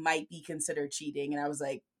people might be considered cheating, and I was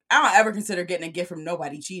like, I don't ever consider getting a gift from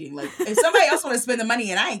nobody cheating. Like if somebody else want to spend the money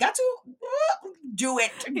and I ain't got to, do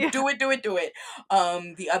it, Yeah. do it.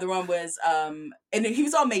 The other one was and he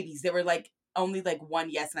was all maybes. They were like only like one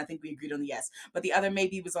yes, and I think we agreed on the yes, but the other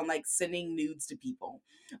maybe was on like sending nudes to people.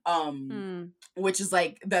 um Mm. which is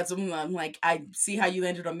like, that's when I'm like, I see how you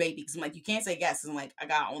landed on maybe, because I'm like, you can't say yes, and I'm like, I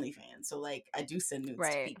got OnlyFans, so like I do send nudes to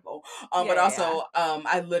Right. people. Yeah, But yeah, also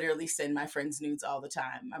I literally send my friends nudes all the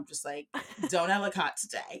time. I'm just like, yeah. don't I look hot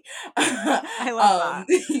today? I love um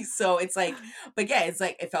that. so it's like, but yeah, it's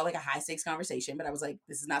like it felt like a high stakes conversation, but I was like,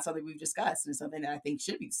 this is not something we've discussed, and it's something that I think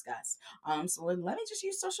should be discussed. So let me just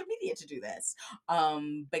use social media to do this.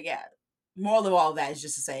 But yeah, moral of all of that is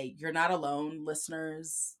just to say, you're not alone,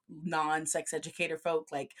 listeners, non-sex educator folk.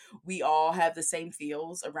 Like we all have the same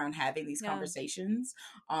feels around having these Yeah. conversations.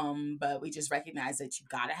 But we just recognize that you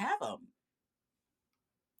gotta have them.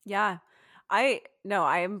 Yeah. I no,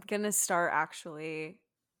 I'm gonna start actually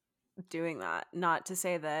doing that. Not to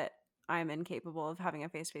say that I'm incapable of having a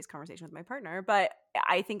face-to-face conversation with my partner, but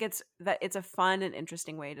I think it's a fun and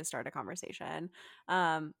interesting way to start a conversation.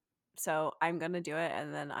 Um, so I'm gonna do it,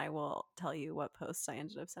 and then I will tell you what posts I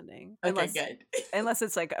ended up sending, Okay, unless good.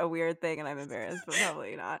 it's like a weird thing and I'm embarrassed, but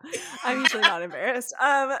probably not. I'm usually not embarrassed.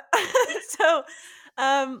 So,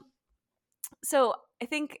 um, so I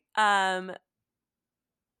think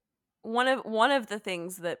one of the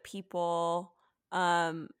things that people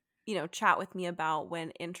chat with me about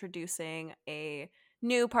when introducing a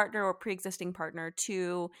new partner or pre-existing partner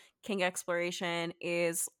to kink exploration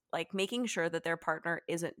is like making sure that their partner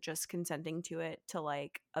isn't just consenting to it to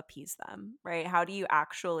like appease them, right? How do you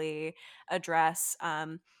actually address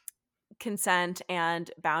consent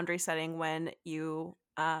and boundary setting when you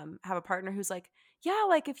have a partner who's like, yeah,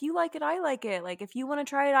 like if you like it, I like it. Like if you want to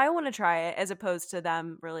try it, I want to try it, as opposed to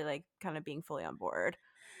them really like kind of being fully on board.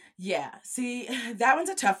 Yeah, see, that one's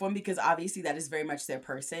a tough one because obviously that is very much their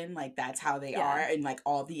person. Like that's how they are Yeah. in like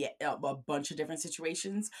all the a bunch of different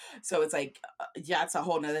situations. So it's like, yeah, it's a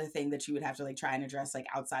whole nother thing that you would have to like try and address like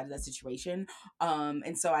outside of that situation.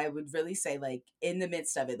 And so I would really say like in the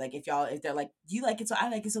midst of it, like if they're like, you like it, so I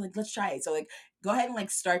like it, so like let's try it. So like go ahead and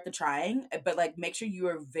like start the trying, but like make sure you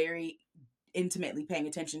are very intimately paying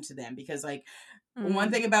attention to them, because like one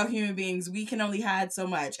Mm. thing about human beings, we can only hide so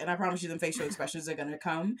much, and I promise you them facial expressions are going to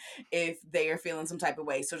come if they are feeling some type of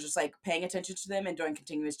way. So just like paying attention to them and doing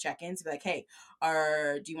continuous check-ins, be like, hey,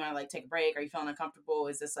 do you want to like take a break? Are you feeling uncomfortable?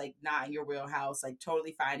 Is this like not in your wheelhouse? Like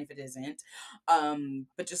totally fine if it isn't.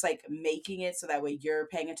 But just like making it so that way you're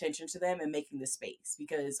paying attention to them and making the space,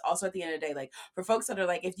 because also at the end of the day, like for folks that are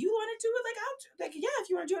like, if you want to do it, like I'll like, yeah, if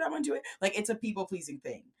you want to do it, I want to do it, like it's a people pleasing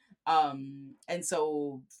thing. And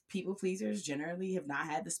so people pleasers generally have not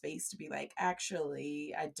had the space to be like,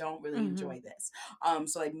 actually, I don't really Mm-hmm. enjoy this.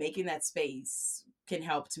 So like making that space can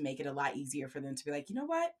help to make it a lot easier for them to be like, you know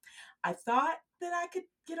what? I thought that I could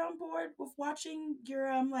get on board with watching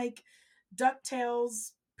your like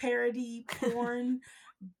DuckTales parody porn,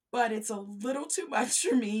 but it's a little too much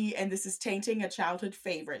for me, and this is tainting a childhood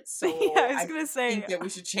favorite. Yeah, So I was I gonna think say that we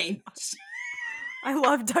should change. I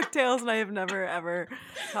love DuckTales, and I have never ever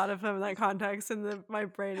thought of them in that context, and my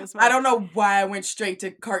brain is I much. don't know why I went straight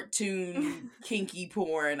to cartoon kinky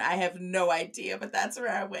porn. I have no idea, but that's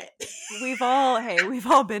where I went. We've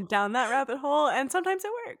all been down that rabbit hole, and sometimes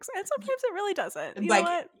it works, and sometimes it really doesn't. You know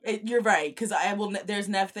Like what? you're right, because I will. There's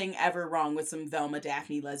nothing ever wrong with some Velma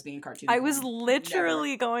Daphne lesbian cartoon I was porn. Never.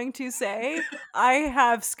 literally going to say I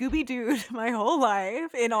have Scooby Dooed my whole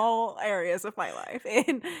life in all areas of my life,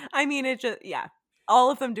 and I mean it just all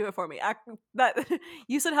of them do it for me. That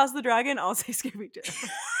you said House of the Dragon, I'll say Scooby Doo.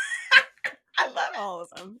 I love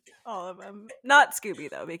All of them. Not Scooby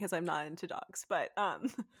though, because I'm not into dogs. But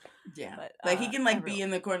it. Yeah, but like he can like be in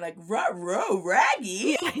the corner like ruh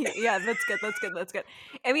raggy. yeah, that's good. That's good.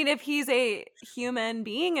 I mean, if he's a human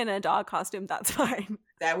being in a dog costume, that's fine.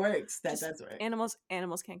 That works. That Just does work. animals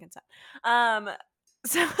can't consent.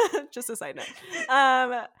 So just a side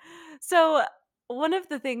note. So one of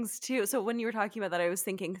the things too, so when you were talking about that, I was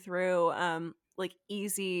thinking through like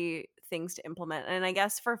easy things to implement. And I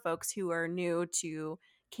guess for folks who are new to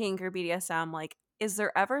kink or BDSM, like, is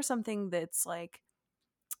there ever something that's like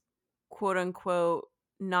quote unquote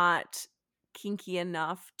not kinky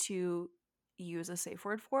enough to use a safe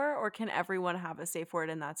word for, or can everyone have a safe word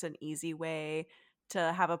and that's an easy way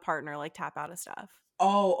to have a partner like tap out of stuff?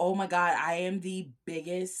 Oh my God. I am the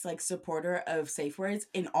biggest like supporter of safe words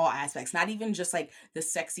in all aspects, not even just like the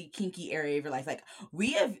sexy, kinky area of your life. Like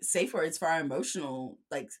we have safe words for our emotional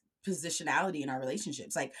like positionality in our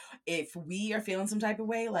relationships. Like if we are feeling some type of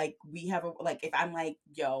way, like we have a like if I'm like,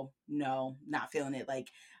 yo, no, not feeling it, like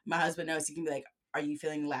my husband knows he can be like, are you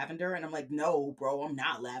feeling lavender? And I'm like, no, bro, I'm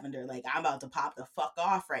not lavender. Like I'm about to pop the fuck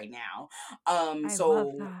off right now. I love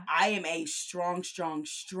So that. I am a strong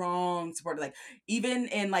supporter. Like even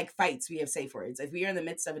in like fights, we have safe words. If we are in the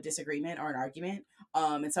midst of a disagreement or an argument,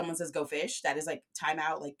 and someone says go fish, that is like time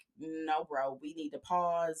out. Like, no, bro, we need to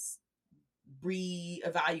pause,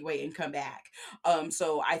 reevaluate, and come back.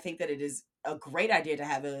 So I think that it is a great idea to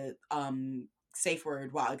have a safe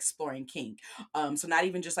word while exploring kink. So not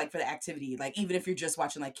even just like for the activity, like even if you're just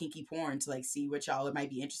watching like kinky porn to like see what y'all might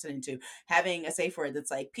be interested into, having a safe word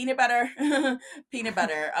that's like peanut butter, peanut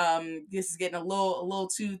butter. This is getting a little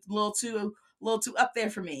too up there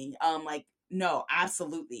for me. Like no,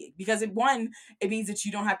 absolutely. Because it means that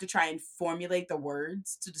you don't have to try and formulate the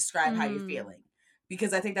words to describe how you're Mm, feeling.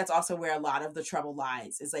 Because I think that's also where a lot of the trouble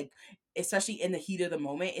lies. Is like, especially in the heat of the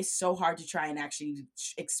moment, it's so hard to try and actually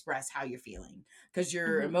express how you're feeling because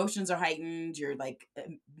your mm-hmm. emotions are heightened. Your like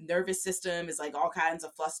nervous system is like all kinds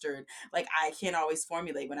of flustered. Like I can't always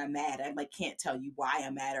formulate when I'm mad. I like can't tell you why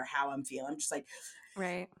I'm mad or how I'm feeling. I'm just like,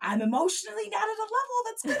 Right. I'm emotionally not at a level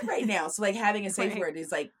that's good right now. So like having a safe Right. word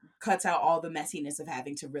is like cuts out all the messiness of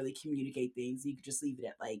having to really communicate things. You could just leave it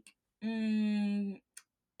at like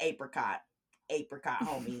apricot, apricot,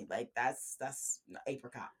 homie. Like that's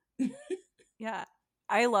apricot. Yeah.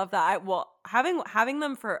 I love that. Well, having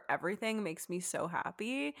them for everything makes me so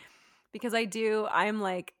happy because I'm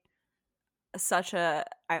like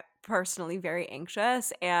I personally very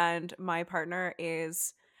anxious, and my partner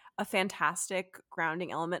is a fantastic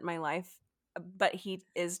grounding element in my life, but he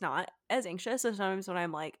is not as anxious. So sometimes when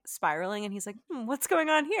I'm like spiraling and he's like, what's going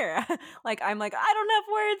on here? Like I'm like, I don't have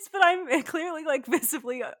words, but I'm clearly like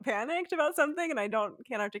visibly panicked about something and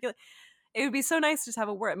can't articulate. It would be so nice to just have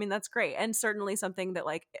a word. I mean, that's great. And certainly something that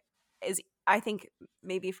like is, I think,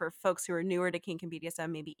 maybe for folks who are newer to kink and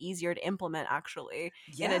BDSM, maybe easier to implement actually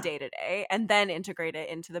in a Yeah. day to day, and then integrate it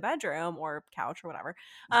into the bedroom or couch or whatever.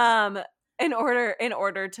 Um, in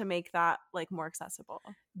order to make that like more accessible.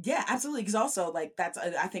 Yeah, absolutely. Because also, like, that's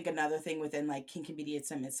I think another thing within like kink and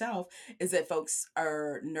BDSM itself is that folks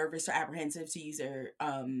are nervous or apprehensive to use their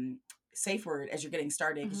safe word as you're getting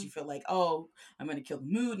started because Hmm. you feel like, oh, I'm gonna kill the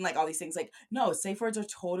mood and like all these things. Like, no, safe words are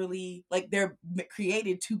totally like they're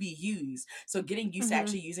created to be used. So getting used to Hmm.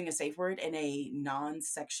 actually using a safe word in a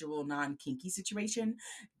non-sexual, non-kinky situation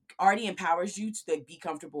already empowers you to like be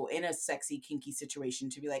comfortable in a sexy kinky situation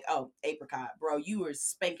to be like, oh, apricot, bro, you were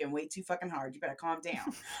spanking way too fucking hard, you better calm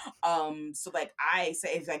down. So like I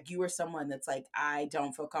say, if like you are someone that's like, I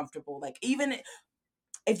don't feel comfortable, like even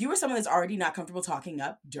if you were someone that's already not comfortable talking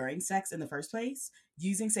up during sex in the first place,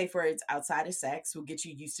 using safe words outside of sex will get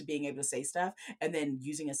you used to being able to say stuff. And then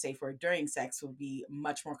using a safe word during sex will be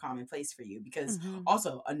much more commonplace for you. Because Mm-hmm.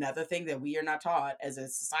 also, another thing that we are not taught as a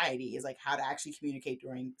society is like how to actually communicate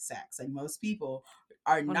during sex. Like, most people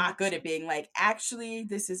are not good 100%. at being like, actually,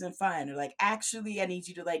 this isn't fun. Or like, actually, I need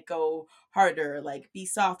you to like go harder, like be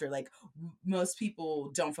softer. Like, most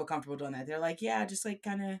people don't feel comfortable doing that. They're like, yeah, just like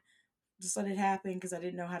kind of just let it happen because I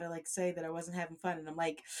didn't know how to like say that I wasn't having fun. And I'm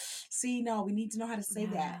like, see, no, we need to know how to say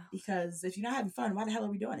that, Yeah, because if you're not having fun, why the hell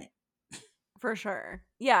are we doing it? for sure.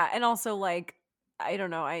 Yeah, and also like I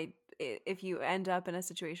don't know, if you end up in a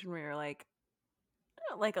situation where you're like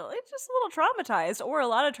just a little traumatized or a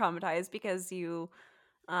lot of traumatized because you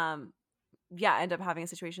um yeah, end up having a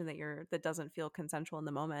situation that doesn't feel consensual in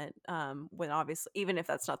the moment, when obviously even if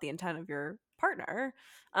that's not the intent of your partner,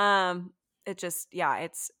 um it just yeah,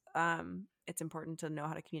 it's important to know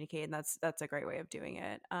how to communicate, and that's a great way of doing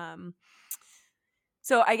it.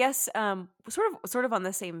 So I guess sort of on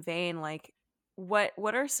the same vein, like what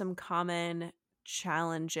are some common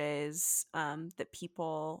challenges that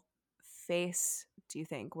people face, do you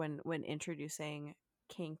think, when introducing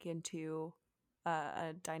kink into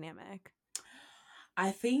a dynamic?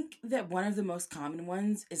 I think that one of the most common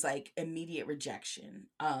ones is like immediate rejection.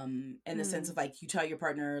 In the sense Mm. of like, you tell your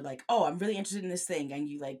partner like, "Oh, I'm really interested in this thing," and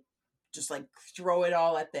you like just like throw it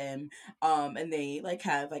all at them, and they like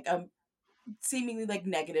have like a seemingly like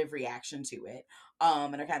negative reaction to it,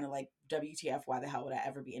 and are kind of like, WTF, why the hell would I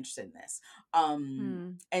ever be interested in this?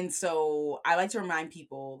 Mm. And so I like to remind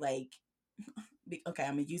people like, okay,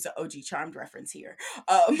 I'm gonna use an OG Charmed reference here,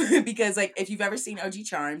 because like if you've ever seen OG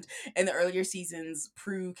Charmed, in the earlier seasons,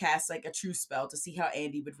 Prue cast like a true spell to see how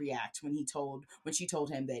Andy would react when she told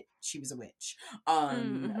him that she was a witch.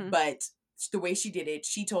 Mm-hmm. But the way she did it,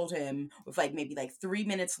 she told him with like maybe like 3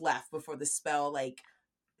 minutes left before the spell like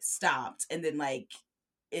stopped, and then like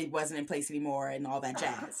it wasn't in place anymore and all that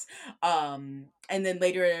jazz. And then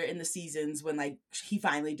later in the seasons, when like he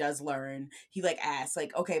finally does learn, he like asks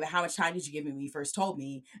like, "Okay, but how much time did you give me when you first told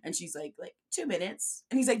me?" And she's like 2 minutes.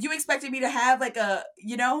 And he's like, "You expected me to have like a,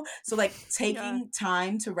 you know?" So like Yeah. taking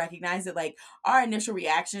time to recognize that like our initial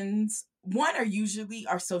reactions, one, are usually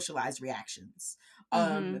our socialized reactions.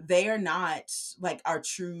 Mm-hmm. They are not like our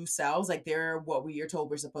true selves. Like, they're what we are told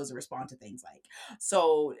we're supposed to respond to things like.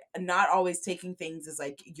 So not always taking things as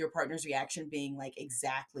like your partner's reaction being like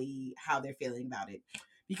exactly how they're feeling about it,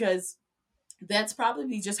 because that's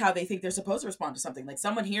probably just how they think they're supposed to respond to something. Like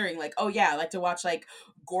someone hearing like, "Oh yeah, I like to watch like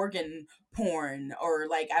Gorgon porn," or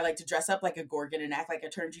like, "I like to dress up like a Gorgon and act like I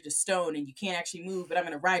turned you to stone and you can't actually move, but I'm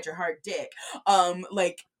gonna ride your hard dick."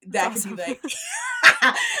 Like That's that could be awesome.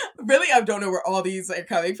 like really, I don't know where all these are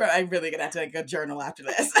coming from. I'm really gonna have to like a journal after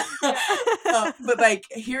this. Yeah. But like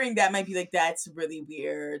hearing that might be like, that's really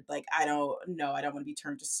weird. Like, I don't know. I don't want to be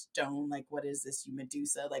turned to stone. Like, what is this, you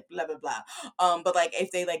Medusa? Like, blah blah blah. But like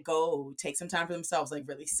if they like go take some time for themselves, like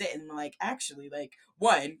really sit and like, actually, like,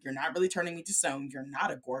 one, you're not really turning me to stone. You're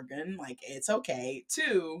not a Gorgon. Like, it's okay.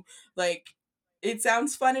 Two, like, it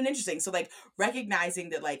sounds fun and interesting. So like recognizing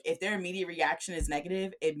that like if their immediate reaction is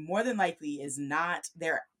negative, it more than likely is not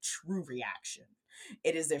their true reaction.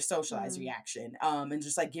 It is their socialized Mm. reaction. And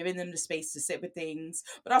just like giving them the space to sit with things,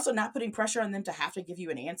 but also not putting pressure on them to have to give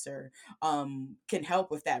you an answer, can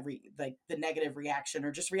help with that like the negative reaction,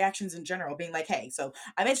 or just reactions in general, being like, "Hey, so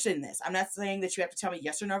I'm interested in this. I'm not saying that you have to tell me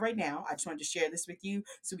yes or no right now. I just wanted to share this with you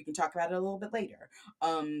so we can talk about it a little bit later."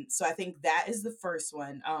 So I think that is the first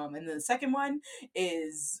one. And then the second one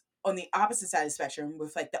is on the opposite side of the spectrum,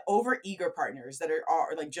 with like the over eager partners that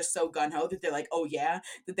are like just so gun ho that they're like, "Oh yeah,"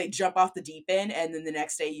 that they jump off the deep end, and then the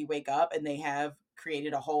next day you wake up and they have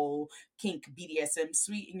created a whole kink BDSM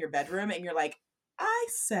suite in your bedroom, and you're like, "I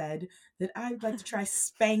said that I'd like to try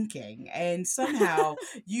spanking," and somehow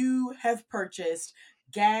you have purchased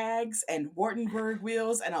gags and Wartenberg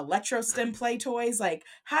wheels and electro stem play toys. Like,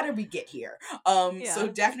 how did we get here? So Yeah.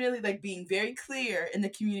 definitely like being very clear in the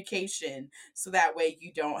communication, so that way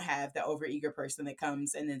you don't have the overeager person that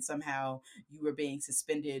comes and then somehow you were being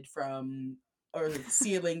suspended from, or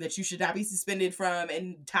ceiling that you should not be suspended from,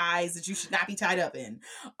 and ties that you should not be tied up in.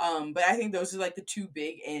 But I think those are like the two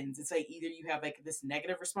big ends. It's like either you have like this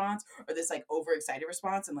negative response or this like overexcited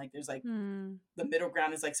response, and like there's like Mm. the middle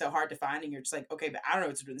ground is like so hard to find, and you're just like, "Okay, but I don't know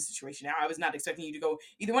what to do in this situation now. I was not expecting you to go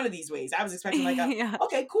either one of these ways. I was expecting like a, Yeah.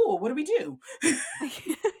 okay, cool, what do we do?"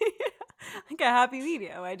 Like a happy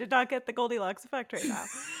medium. I did not get the Goldilocks effect right now.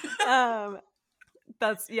 Um,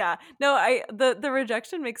 that's yeah. No, the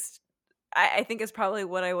rejection makes I think is probably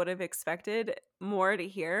what I would have expected more to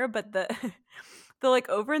hear, but the the like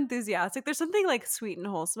over enthusiastic. There's something like sweet and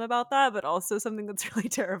wholesome about that, but also something that's really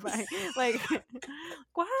terrifying. Like,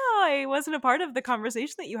 wow, I wasn't a part of the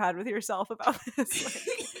conversation that you had with yourself about this.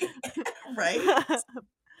 Right?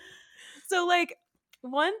 So like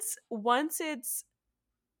once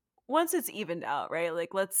it's evened out, right?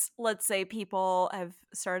 Like let's say people have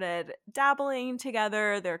started dabbling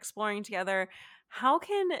together, they're exploring together. How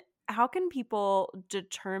can people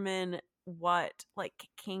determine what like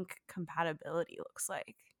kink compatibility looks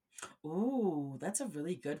like? Ooh, that's a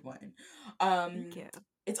really good one. Thank you.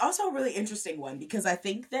 It's also a really interesting one because I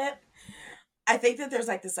think that there's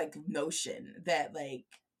like this like notion that like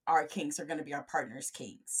our kinks are going to be our partner's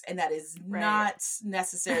kinks, and that is Right. not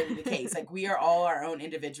necessarily the case. Like we are all our own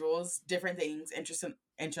individuals, different things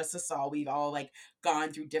interest us all. We've all like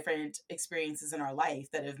gone through different experiences in our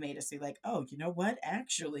life that have made us say like, oh, you know what?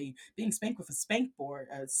 Actually, being spanked with a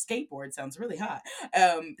skateboard sounds really hot.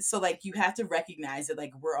 So like you have to recognize that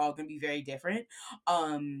like we're all going to be very different.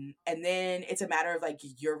 And then it's a matter of like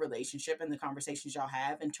your relationship and the conversations y'all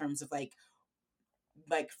have in terms of like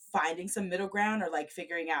finding some middle ground or like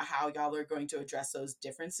figuring out how y'all are going to address those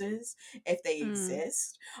differences if they Mm,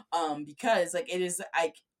 exist, because like it is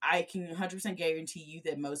I can 100% guarantee you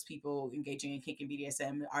that most people engaging in kink and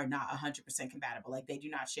BDSM are not 100% compatible. Like they do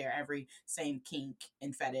not share every same kink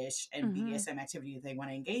and fetish and mhm, BDSM activity that they want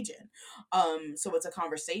to engage in. So it's a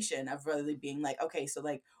conversation of really being like, okay, so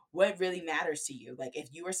like what really matters to you? Like if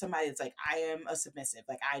you are somebody that's like, I am a submissive,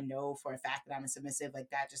 like I know for a fact that I'm a submissive, like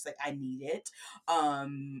that, just like I need it,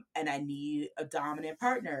 and I need a dominant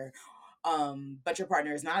partner. But your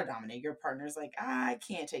partner is not a dominant. Your partner is like, I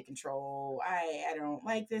can't take control. I don't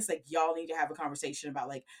like this. Like y'all need to have a conversation about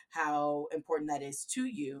like how important that is to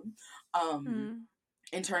you. Um mm,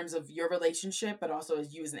 in terms of your relationship, but also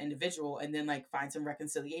as you as an individual, and then like find some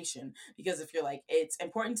reconciliation. Because if you're like, it's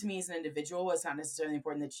important to me as an individual, it's not necessarily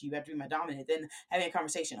important that you have to be my dominant, then having a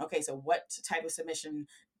conversation, okay, so what type of submission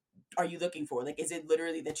are you looking for? Like, is it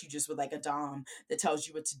literally that you just would like a dom that tells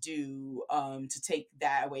you what to do, to take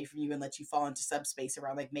that away from you and let you fall into subspace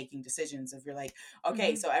around like making decisions? If you're like,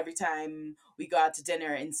 okay, mhm, so every time we go out to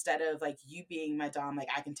dinner, instead of like you being my dom, like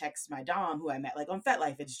I can text my dom who I met like on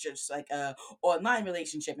FetLife. It's just like a online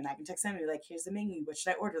relationship, and I can text them and be like, here's the menu, what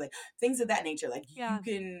should I order? Like things of that nature. Like you yeah,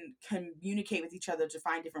 can communicate with each other to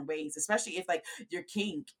find different ways, especially if like your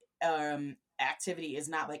kink activity is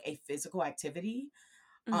not like a physical activity,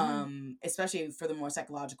 mhm, especially for the more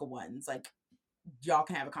psychological ones. Like y'all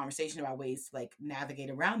can have a conversation about ways to like navigate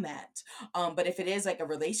around that. But if it is like a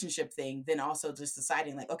relationship thing, then also just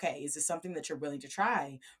deciding like, okay, is this something that you're willing to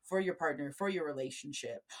try for your partner, for your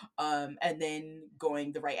relationship? And then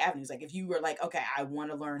going the right avenues. Like if you were like, okay, I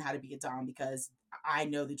want to learn how to be a dom because I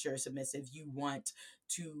know that you're submissive, you want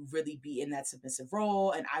to really be in that submissive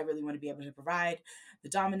role, and I really want to be able to provide the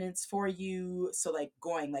dominance for you. So like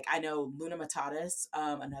going, like I know Luna Matatis,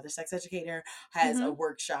 another sex educator, has a mhm,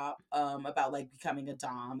 workshop about like becoming a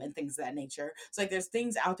dom and things of that nature. So like there's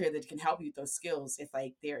things out there that can help you with those skills if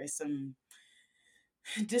like there is some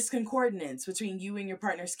disconcordance between you and your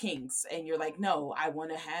partner's kinks, and you're like, no, I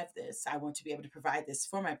want to have this, I want to be able to provide this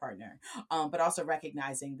for my partner. But also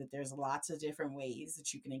recognizing that there's lots of different ways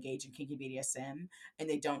that you can engage in kinky BDSM, and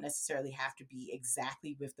they don't necessarily have to be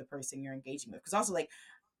exactly with the person you're engaging with. Because also like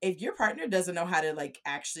if your partner doesn't know how to like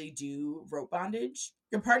actually do rope bondage,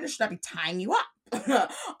 your partner should not be tying you up.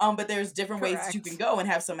 But there's different ways that you can correct. go and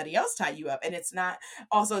have somebody else tie you up, and it's not,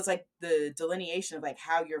 also it's like the delineation of like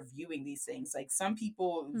how you're viewing these things. Like some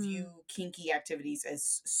people view Mm, kinky activities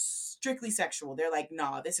as strictly sexual. They're like,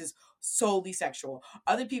 nah, this is solely sexual.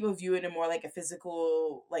 Other people view it in more like a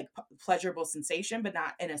physical, like pleasurable sensation, but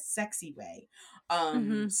not in a sexy way.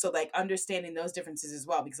 mhm, So like understanding those differences as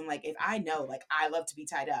well, because I'm like, if I know like I love to be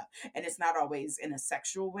tied up, and it's not always in a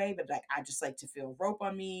sexual way, but like I just like to feel rope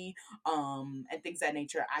on me, and things of that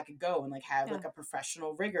nature, I could go and like have yeah, like a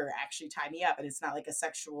professional rigger actually tie me up, and it's not like a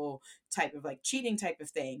sexual type of like cheating type of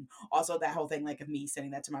thing. Also that whole thing like of me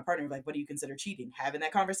sending that to my partner, like what do you consider cheating, having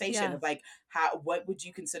that conversation yeah. of like how, what would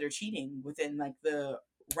you consider cheating within like the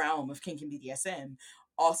realm of kink and BDSM,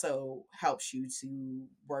 also helps you to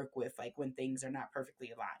work with like when things are not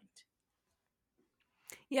perfectly aligned.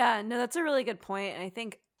 Yeah, no, that's a really good point. And I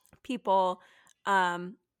think people,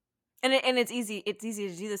 um, and it's easy to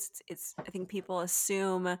do this. It's I think people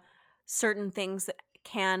assume certain things that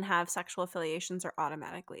can have sexual affiliations are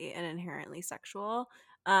automatically and inherently sexual.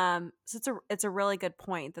 So it's a really good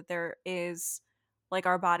point that there is like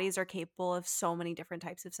our bodies are capable of so many different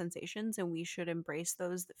types of sensations, and we should embrace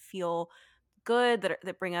those that feel good,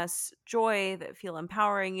 that bring us joy, that feel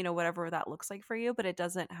empowering, whatever that looks like for you. But it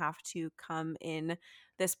doesn't have to come in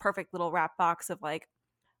this perfect little wrap box of like,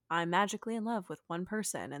 I'm magically in love with one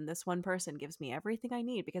person and this one person gives me everything I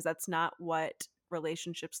need, because that's not what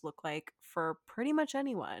relationships look like for pretty much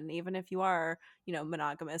anyone, even if you are,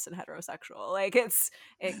 monogamous and heterosexual. Like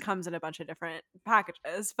it comes in a bunch of different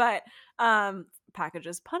packages, but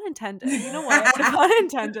packages, pun intended. You know what? Pun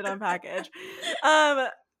intended on package.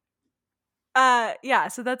 Yeah,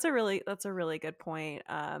 so that's a really good point.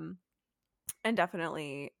 And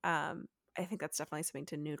definitely I think that's definitely something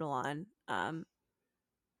to noodle on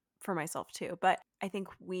for myself too. But I think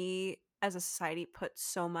we as a society put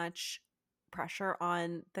so much pressure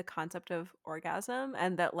on the concept of orgasm,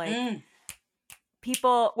 and that like Mm.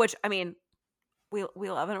 people, which I mean, we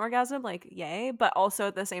love an orgasm, like yay, but also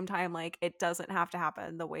at the same time, like it doesn't have to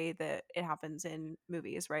happen the way that it happens in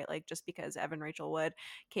movies, right? Like just because Evan Rachel Wood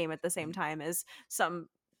came at the same time as some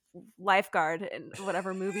lifeguard in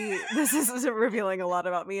whatever movie this is revealing a lot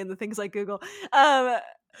about me and the things I Google.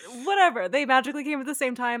 Whatever, they magically came at the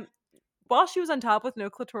same time while she was on top with no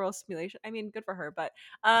clitoral stimulation. I mean, good for her, but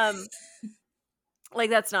like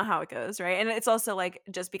that's not how it goes, right? And it's also like,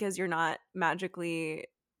 just because you're not magically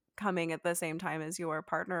coming at the same time as your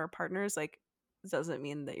partner or partners, like doesn't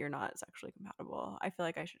mean that you're not sexually compatible. I feel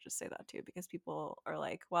like I should just say that too, because people are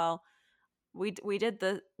like, well, we did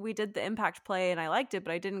the impact play and I liked it,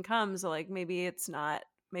 but I didn't come, so like maybe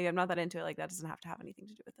I'm not that into it. Like that doesn't have to have anything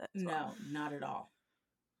to do with it as well. No, not at all.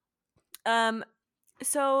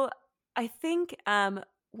 So I think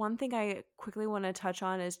one thing I quickly want to touch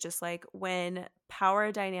on is just like when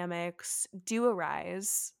power dynamics do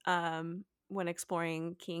arise when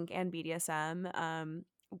exploring kink and BDSM,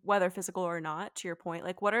 whether physical or not. To your point,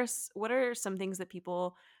 like what are some things that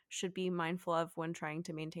people should be mindful of when trying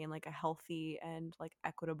to maintain like a healthy and like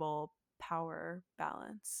equitable power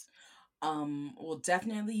balance? Well,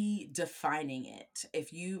 definitely defining it.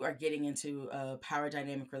 If you are getting into a power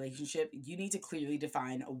dynamic relationship, you need to clearly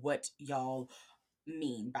define what y'all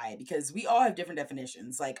mean by it, because we all have different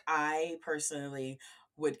definitions. Like I personally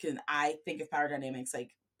I think of power dynamics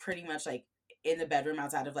like pretty much like in the bedroom,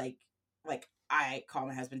 outside of like I call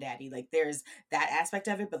my husband daddy. Like there's that aspect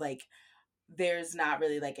of it, but like there's not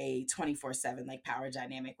really like a 24/7 like power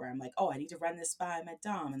dynamic where I'm like, oh, I need to run this by my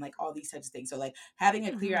dom and like all these types of things. So like having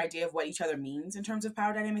a clear Mm-hmm. idea of what each other means in terms of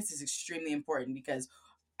power dynamics is extremely important, because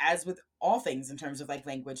as with all things in terms of like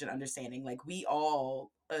language and understanding, like we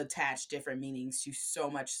all attach different meanings to so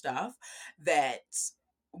much stuff that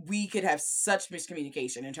we could have such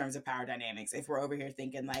miscommunication in terms of power dynamics if we're over here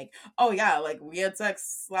thinking like, oh yeah, like we had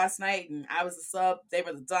sex last night and I was the sub, they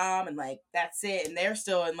were the dom, and like that's it, and they're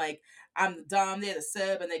still in like, I'm the dom, they're the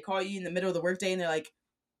sub, and they call you in the middle of the workday and they're like,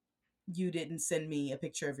 you didn't send me a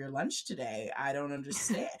picture of your lunch today. I don't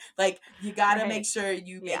understand. Like you got to make Right. sure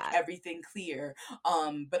you make Yeah. everything clear.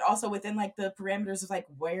 But also within like the parameters of like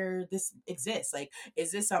where this exists. Like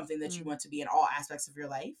is this something that you Mm. want to be in all aspects of your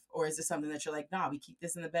life, or is this something that you're like, nah, we keep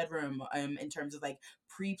this in the bedroom in terms of like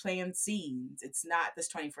pre-planned scenes. It's not this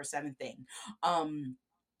 24/7 thing.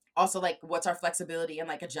 Also, like what's our flexibility and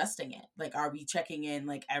like adjusting it? Like are we checking in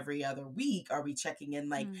like every other week? Are we checking in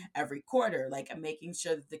like Mm. every quarter? Like making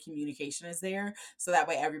sure that the communication is there, so that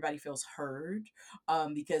way everybody feels heard.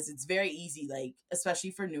 Because it's very easy, like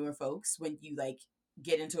especially for newer folks, when you like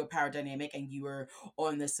get into a power dynamic and you are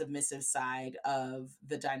on the submissive side of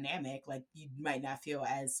the dynamic, like you might not feel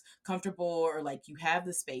as comfortable or like you have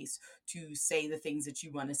the space to say the things that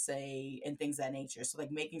you want to say and things of that nature. So like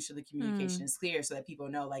making sure the communication Mm. is clear so that people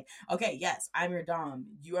know like, okay, yes, I'm your dom,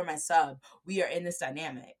 you are my sub, we are in this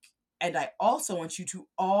dynamic. And I also want you to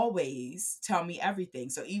always tell me everything.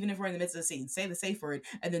 So even if we're in the midst of the scene, say the safe word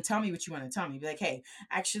and then tell me what you want to tell me. Be like, hey,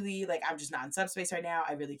 actually, like I'm just not in subspace right now.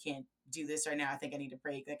 I really can't do this right now. I think I need a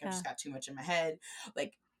break. Like I've Yeah. just got too much in my head.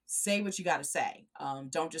 Like say what you got to say.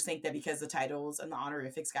 Don't just think that because the titles and the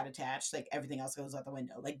honorifics got attached, like everything else goes out the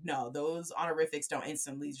window. Like no, those honorifics don't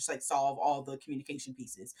instantly just like solve all the communication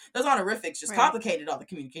pieces. Those honorifics just Right. complicated all the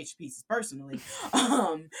communication pieces personally.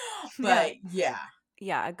 um, Yeah. but yeah.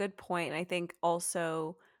 Yeah, a good point. And I think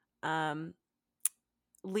also um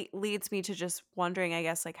leads me to just wondering, I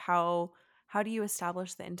guess, like how do you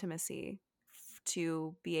establish the intimacy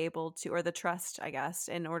to be able to, or the trust, I guess,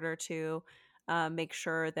 in order to make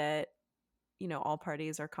sure that all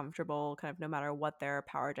parties are comfortable, kind of no matter what their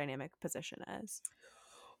power dynamic position is.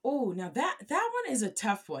 Oh, now that one is a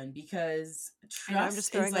tough one, because I know I'm trust just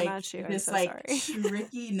is throwing them like at you. I'm this so like sorry.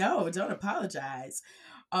 tricky. No, don't apologize.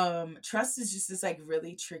 Trust is just this like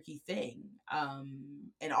really tricky thing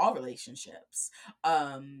in all relationships.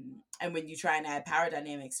 And when you try and add power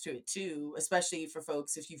dynamics to it too, especially for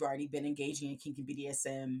folks if you've already been engaging in kinky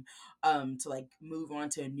BDSM, to like move on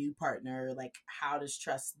to a new partner, like how does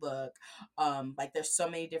trust look? Like there's so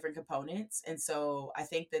many different components, and so I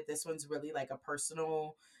think that this one's really like a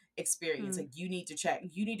personal experience. Like you need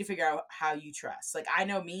to figure out how you trust. Like I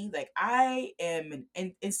know me, like I am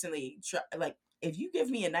instantly like if you give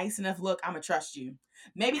me a nice enough look, I'm gonna trust you.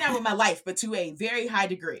 Maybe not with my life, but to a very high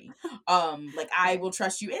degree. Like I Right. will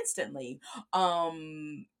trust you instantly.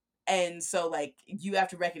 And so like you have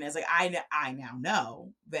to recognize like I now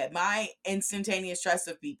know that my instantaneous trust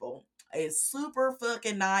of people is super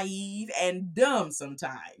fucking naive and dumb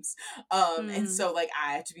sometimes. And Mm. so like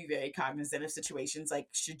I have to be very cognizant of situations like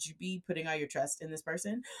should you be putting all your trust in this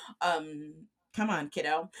person? Come on,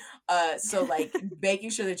 kiddo. So like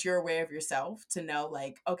making sure that you're aware of yourself to know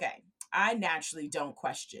like, okay, I naturally don't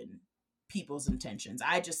question people's intentions.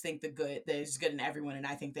 I just think there's good in everyone, and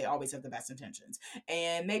I think they always have the best intentions.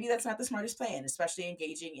 And maybe that's not the smartest plan, especially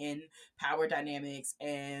engaging in power dynamics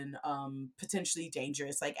and potentially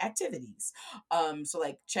dangerous like activities. So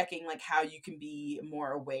like checking like how you can be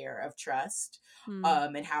more aware of trust,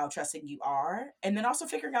 Mm. and how trusting you are, and then also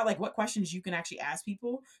figuring out like what questions you can actually ask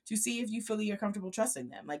people to see if you feel you're comfortable trusting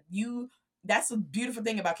them. Like that's the beautiful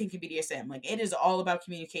thing about kinky BDSM. Like it is all about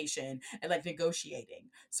communication and like negotiating.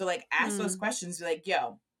 So like ask those Mm. questions. Be like,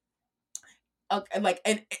 yo, okay, like,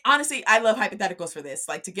 and honestly, I love hypotheticals for this.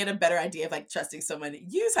 Like to get a better idea of like trusting someone,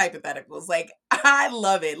 use hypotheticals. Like I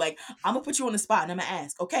love it. Like I'm gonna put you on the spot and I'm gonna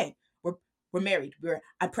ask, okay, we're married.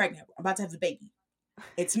 I'm pregnant. I'm about to have the baby.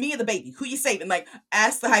 It's me and the baby. Who you saving? Like,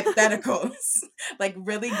 ask the hypotheticals. Like,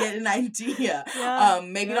 really get an idea. Yeah.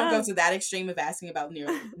 Maybe don't go Yeah. to that extreme of asking about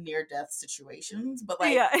near death situations, but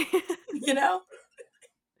like, Yeah. you know,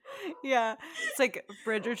 Yeah. It's like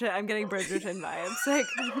Bridgerton. I'm getting Bridgerton vibes. Like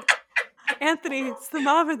Anthony, it's the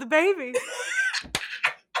mom of the baby.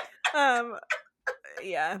 Um,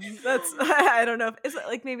 yeah, that's I don't know if is it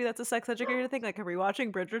like maybe that's a sex educator thing. Like, are we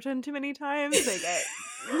watching Bridgerton too many times? Like,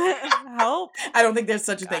 help! I don't think there's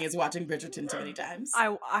such a thing as watching Bridgerton too many times. I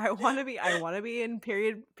want to be in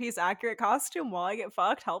period piece accurate costume while I get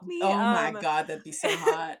fucked. Help me. Oh my god, that'd be so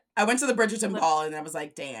hot. I went to the Bridgerton Lit- ball and I was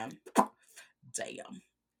like, damn, damn.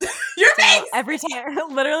 Your so face. every time,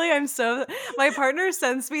 literally, my partner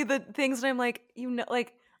sends me the things and I'm like,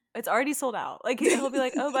 like it's already sold out. Like he'll be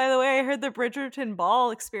like, oh, by the way, I heard the Bridgerton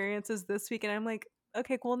ball experience is this week, and I'm like,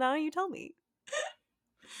 okay, cool. Now you tell me.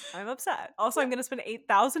 I'm upset. Also, I'm going to spend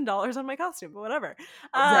 $8,000 on my costume, but whatever.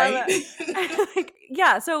 Right. Like,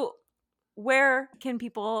 yeah. So, where can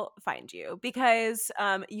people find you? Because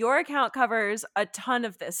your account covers a ton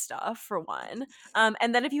of this stuff, for one. And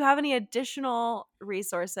then, if you have any additional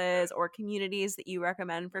resources or communities that you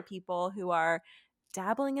recommend for people who are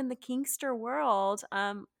dabbling in the kinkster world,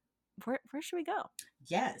 where should we go?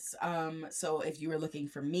 Yes. So if you were looking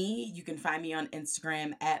for me, you can find me on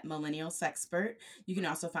Instagram at Millennial Sexpert. You can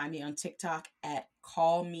also find me on TikTok at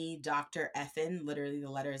Call Me Dr. FN, literally the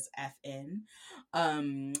letters FN.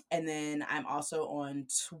 And then I'm also on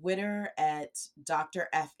Twitter at Dr.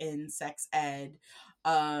 FN Sex Ed.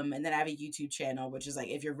 And then I have a YouTube channel, which is like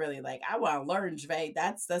if you're really like, I want to learn Jave,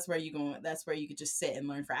 that's where you go. That's where you could just sit and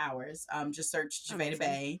learn for hours. Just search Jave Amazing.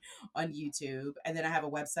 Bay on YouTube. And then I have a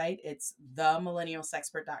website. It's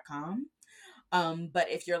themillennialsexpert.com. But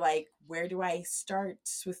if you're like, where do I start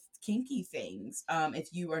with kinky things?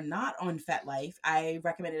 If you are not on FetLife, I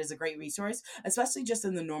recommend it as a great resource, especially just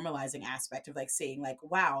in the normalizing aspect of like seeing like,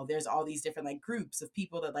 wow, there's all these different like groups of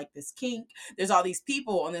people that like this kink. There's all these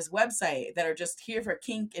people on this website that are just here for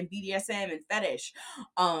kink and BDSM and fetish.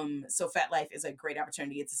 So FetLife is a great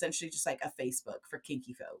opportunity. It's essentially just like a Facebook for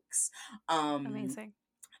kinky folks. Amazing.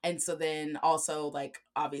 And so then also like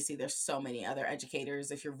obviously there's so many other educators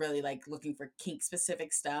if you're really like looking for kink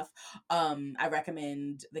specific stuff. I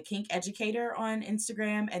recommend the Kink Educator on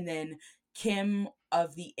Instagram, and then Kim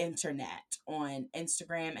of the Internet on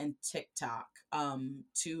Instagram and TikTok.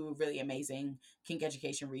 Two really amazing kink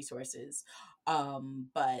education resources.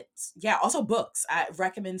 But yeah, also books. I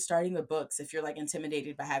recommend starting with books if you're like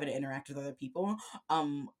intimidated by having to interact with other people.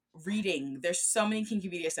 Reading, there's so many kinky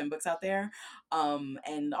BDSM books out there,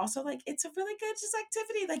 and also like it's a really good just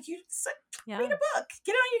activity. Like you just like, read Yeah, a book,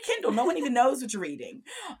 get it on your Kindle. No one even knows what you're reading.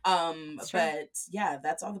 it's true. But yeah,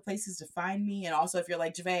 that's all the places to find me. And also if you're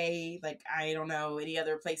like Jave, like I don't know any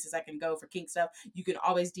other places I can go for kink stuff, you can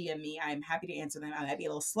always DM me. I'm happy to answer them. I might be a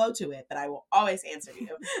little slow to it, but I will always answer you.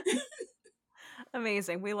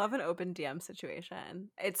 Amazing. We love an open DM situation.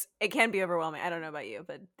 It can be overwhelming. I don't know about you,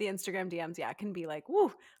 but the Instagram DMs, yeah, can be like,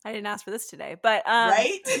 woo, I didn't ask for this today. But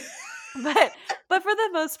Right? but for the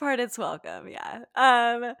most part it's welcome, yeah.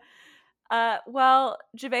 Well,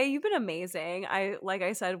 Jave, you've been amazing. Like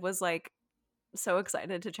I said, was like so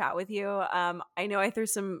excited to chat with you. I know I threw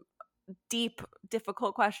some deep,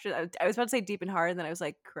 difficult questions. I was about to say deep and hard, and then I was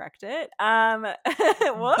like, correct it. What?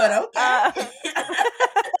 But okay.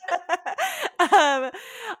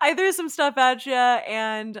 I threw some stuff at you,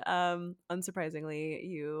 and unsurprisingly,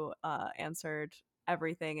 you answered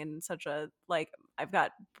everything in such a like. I've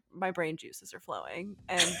got my brain juices are flowing,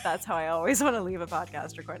 and that's how I always want to leave a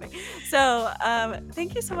podcast recording. So,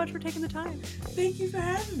 thank you so much for taking the time. Thank you for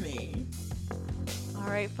having me. All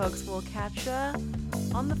right, folks, we'll catch ya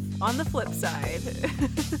on the flip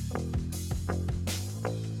side.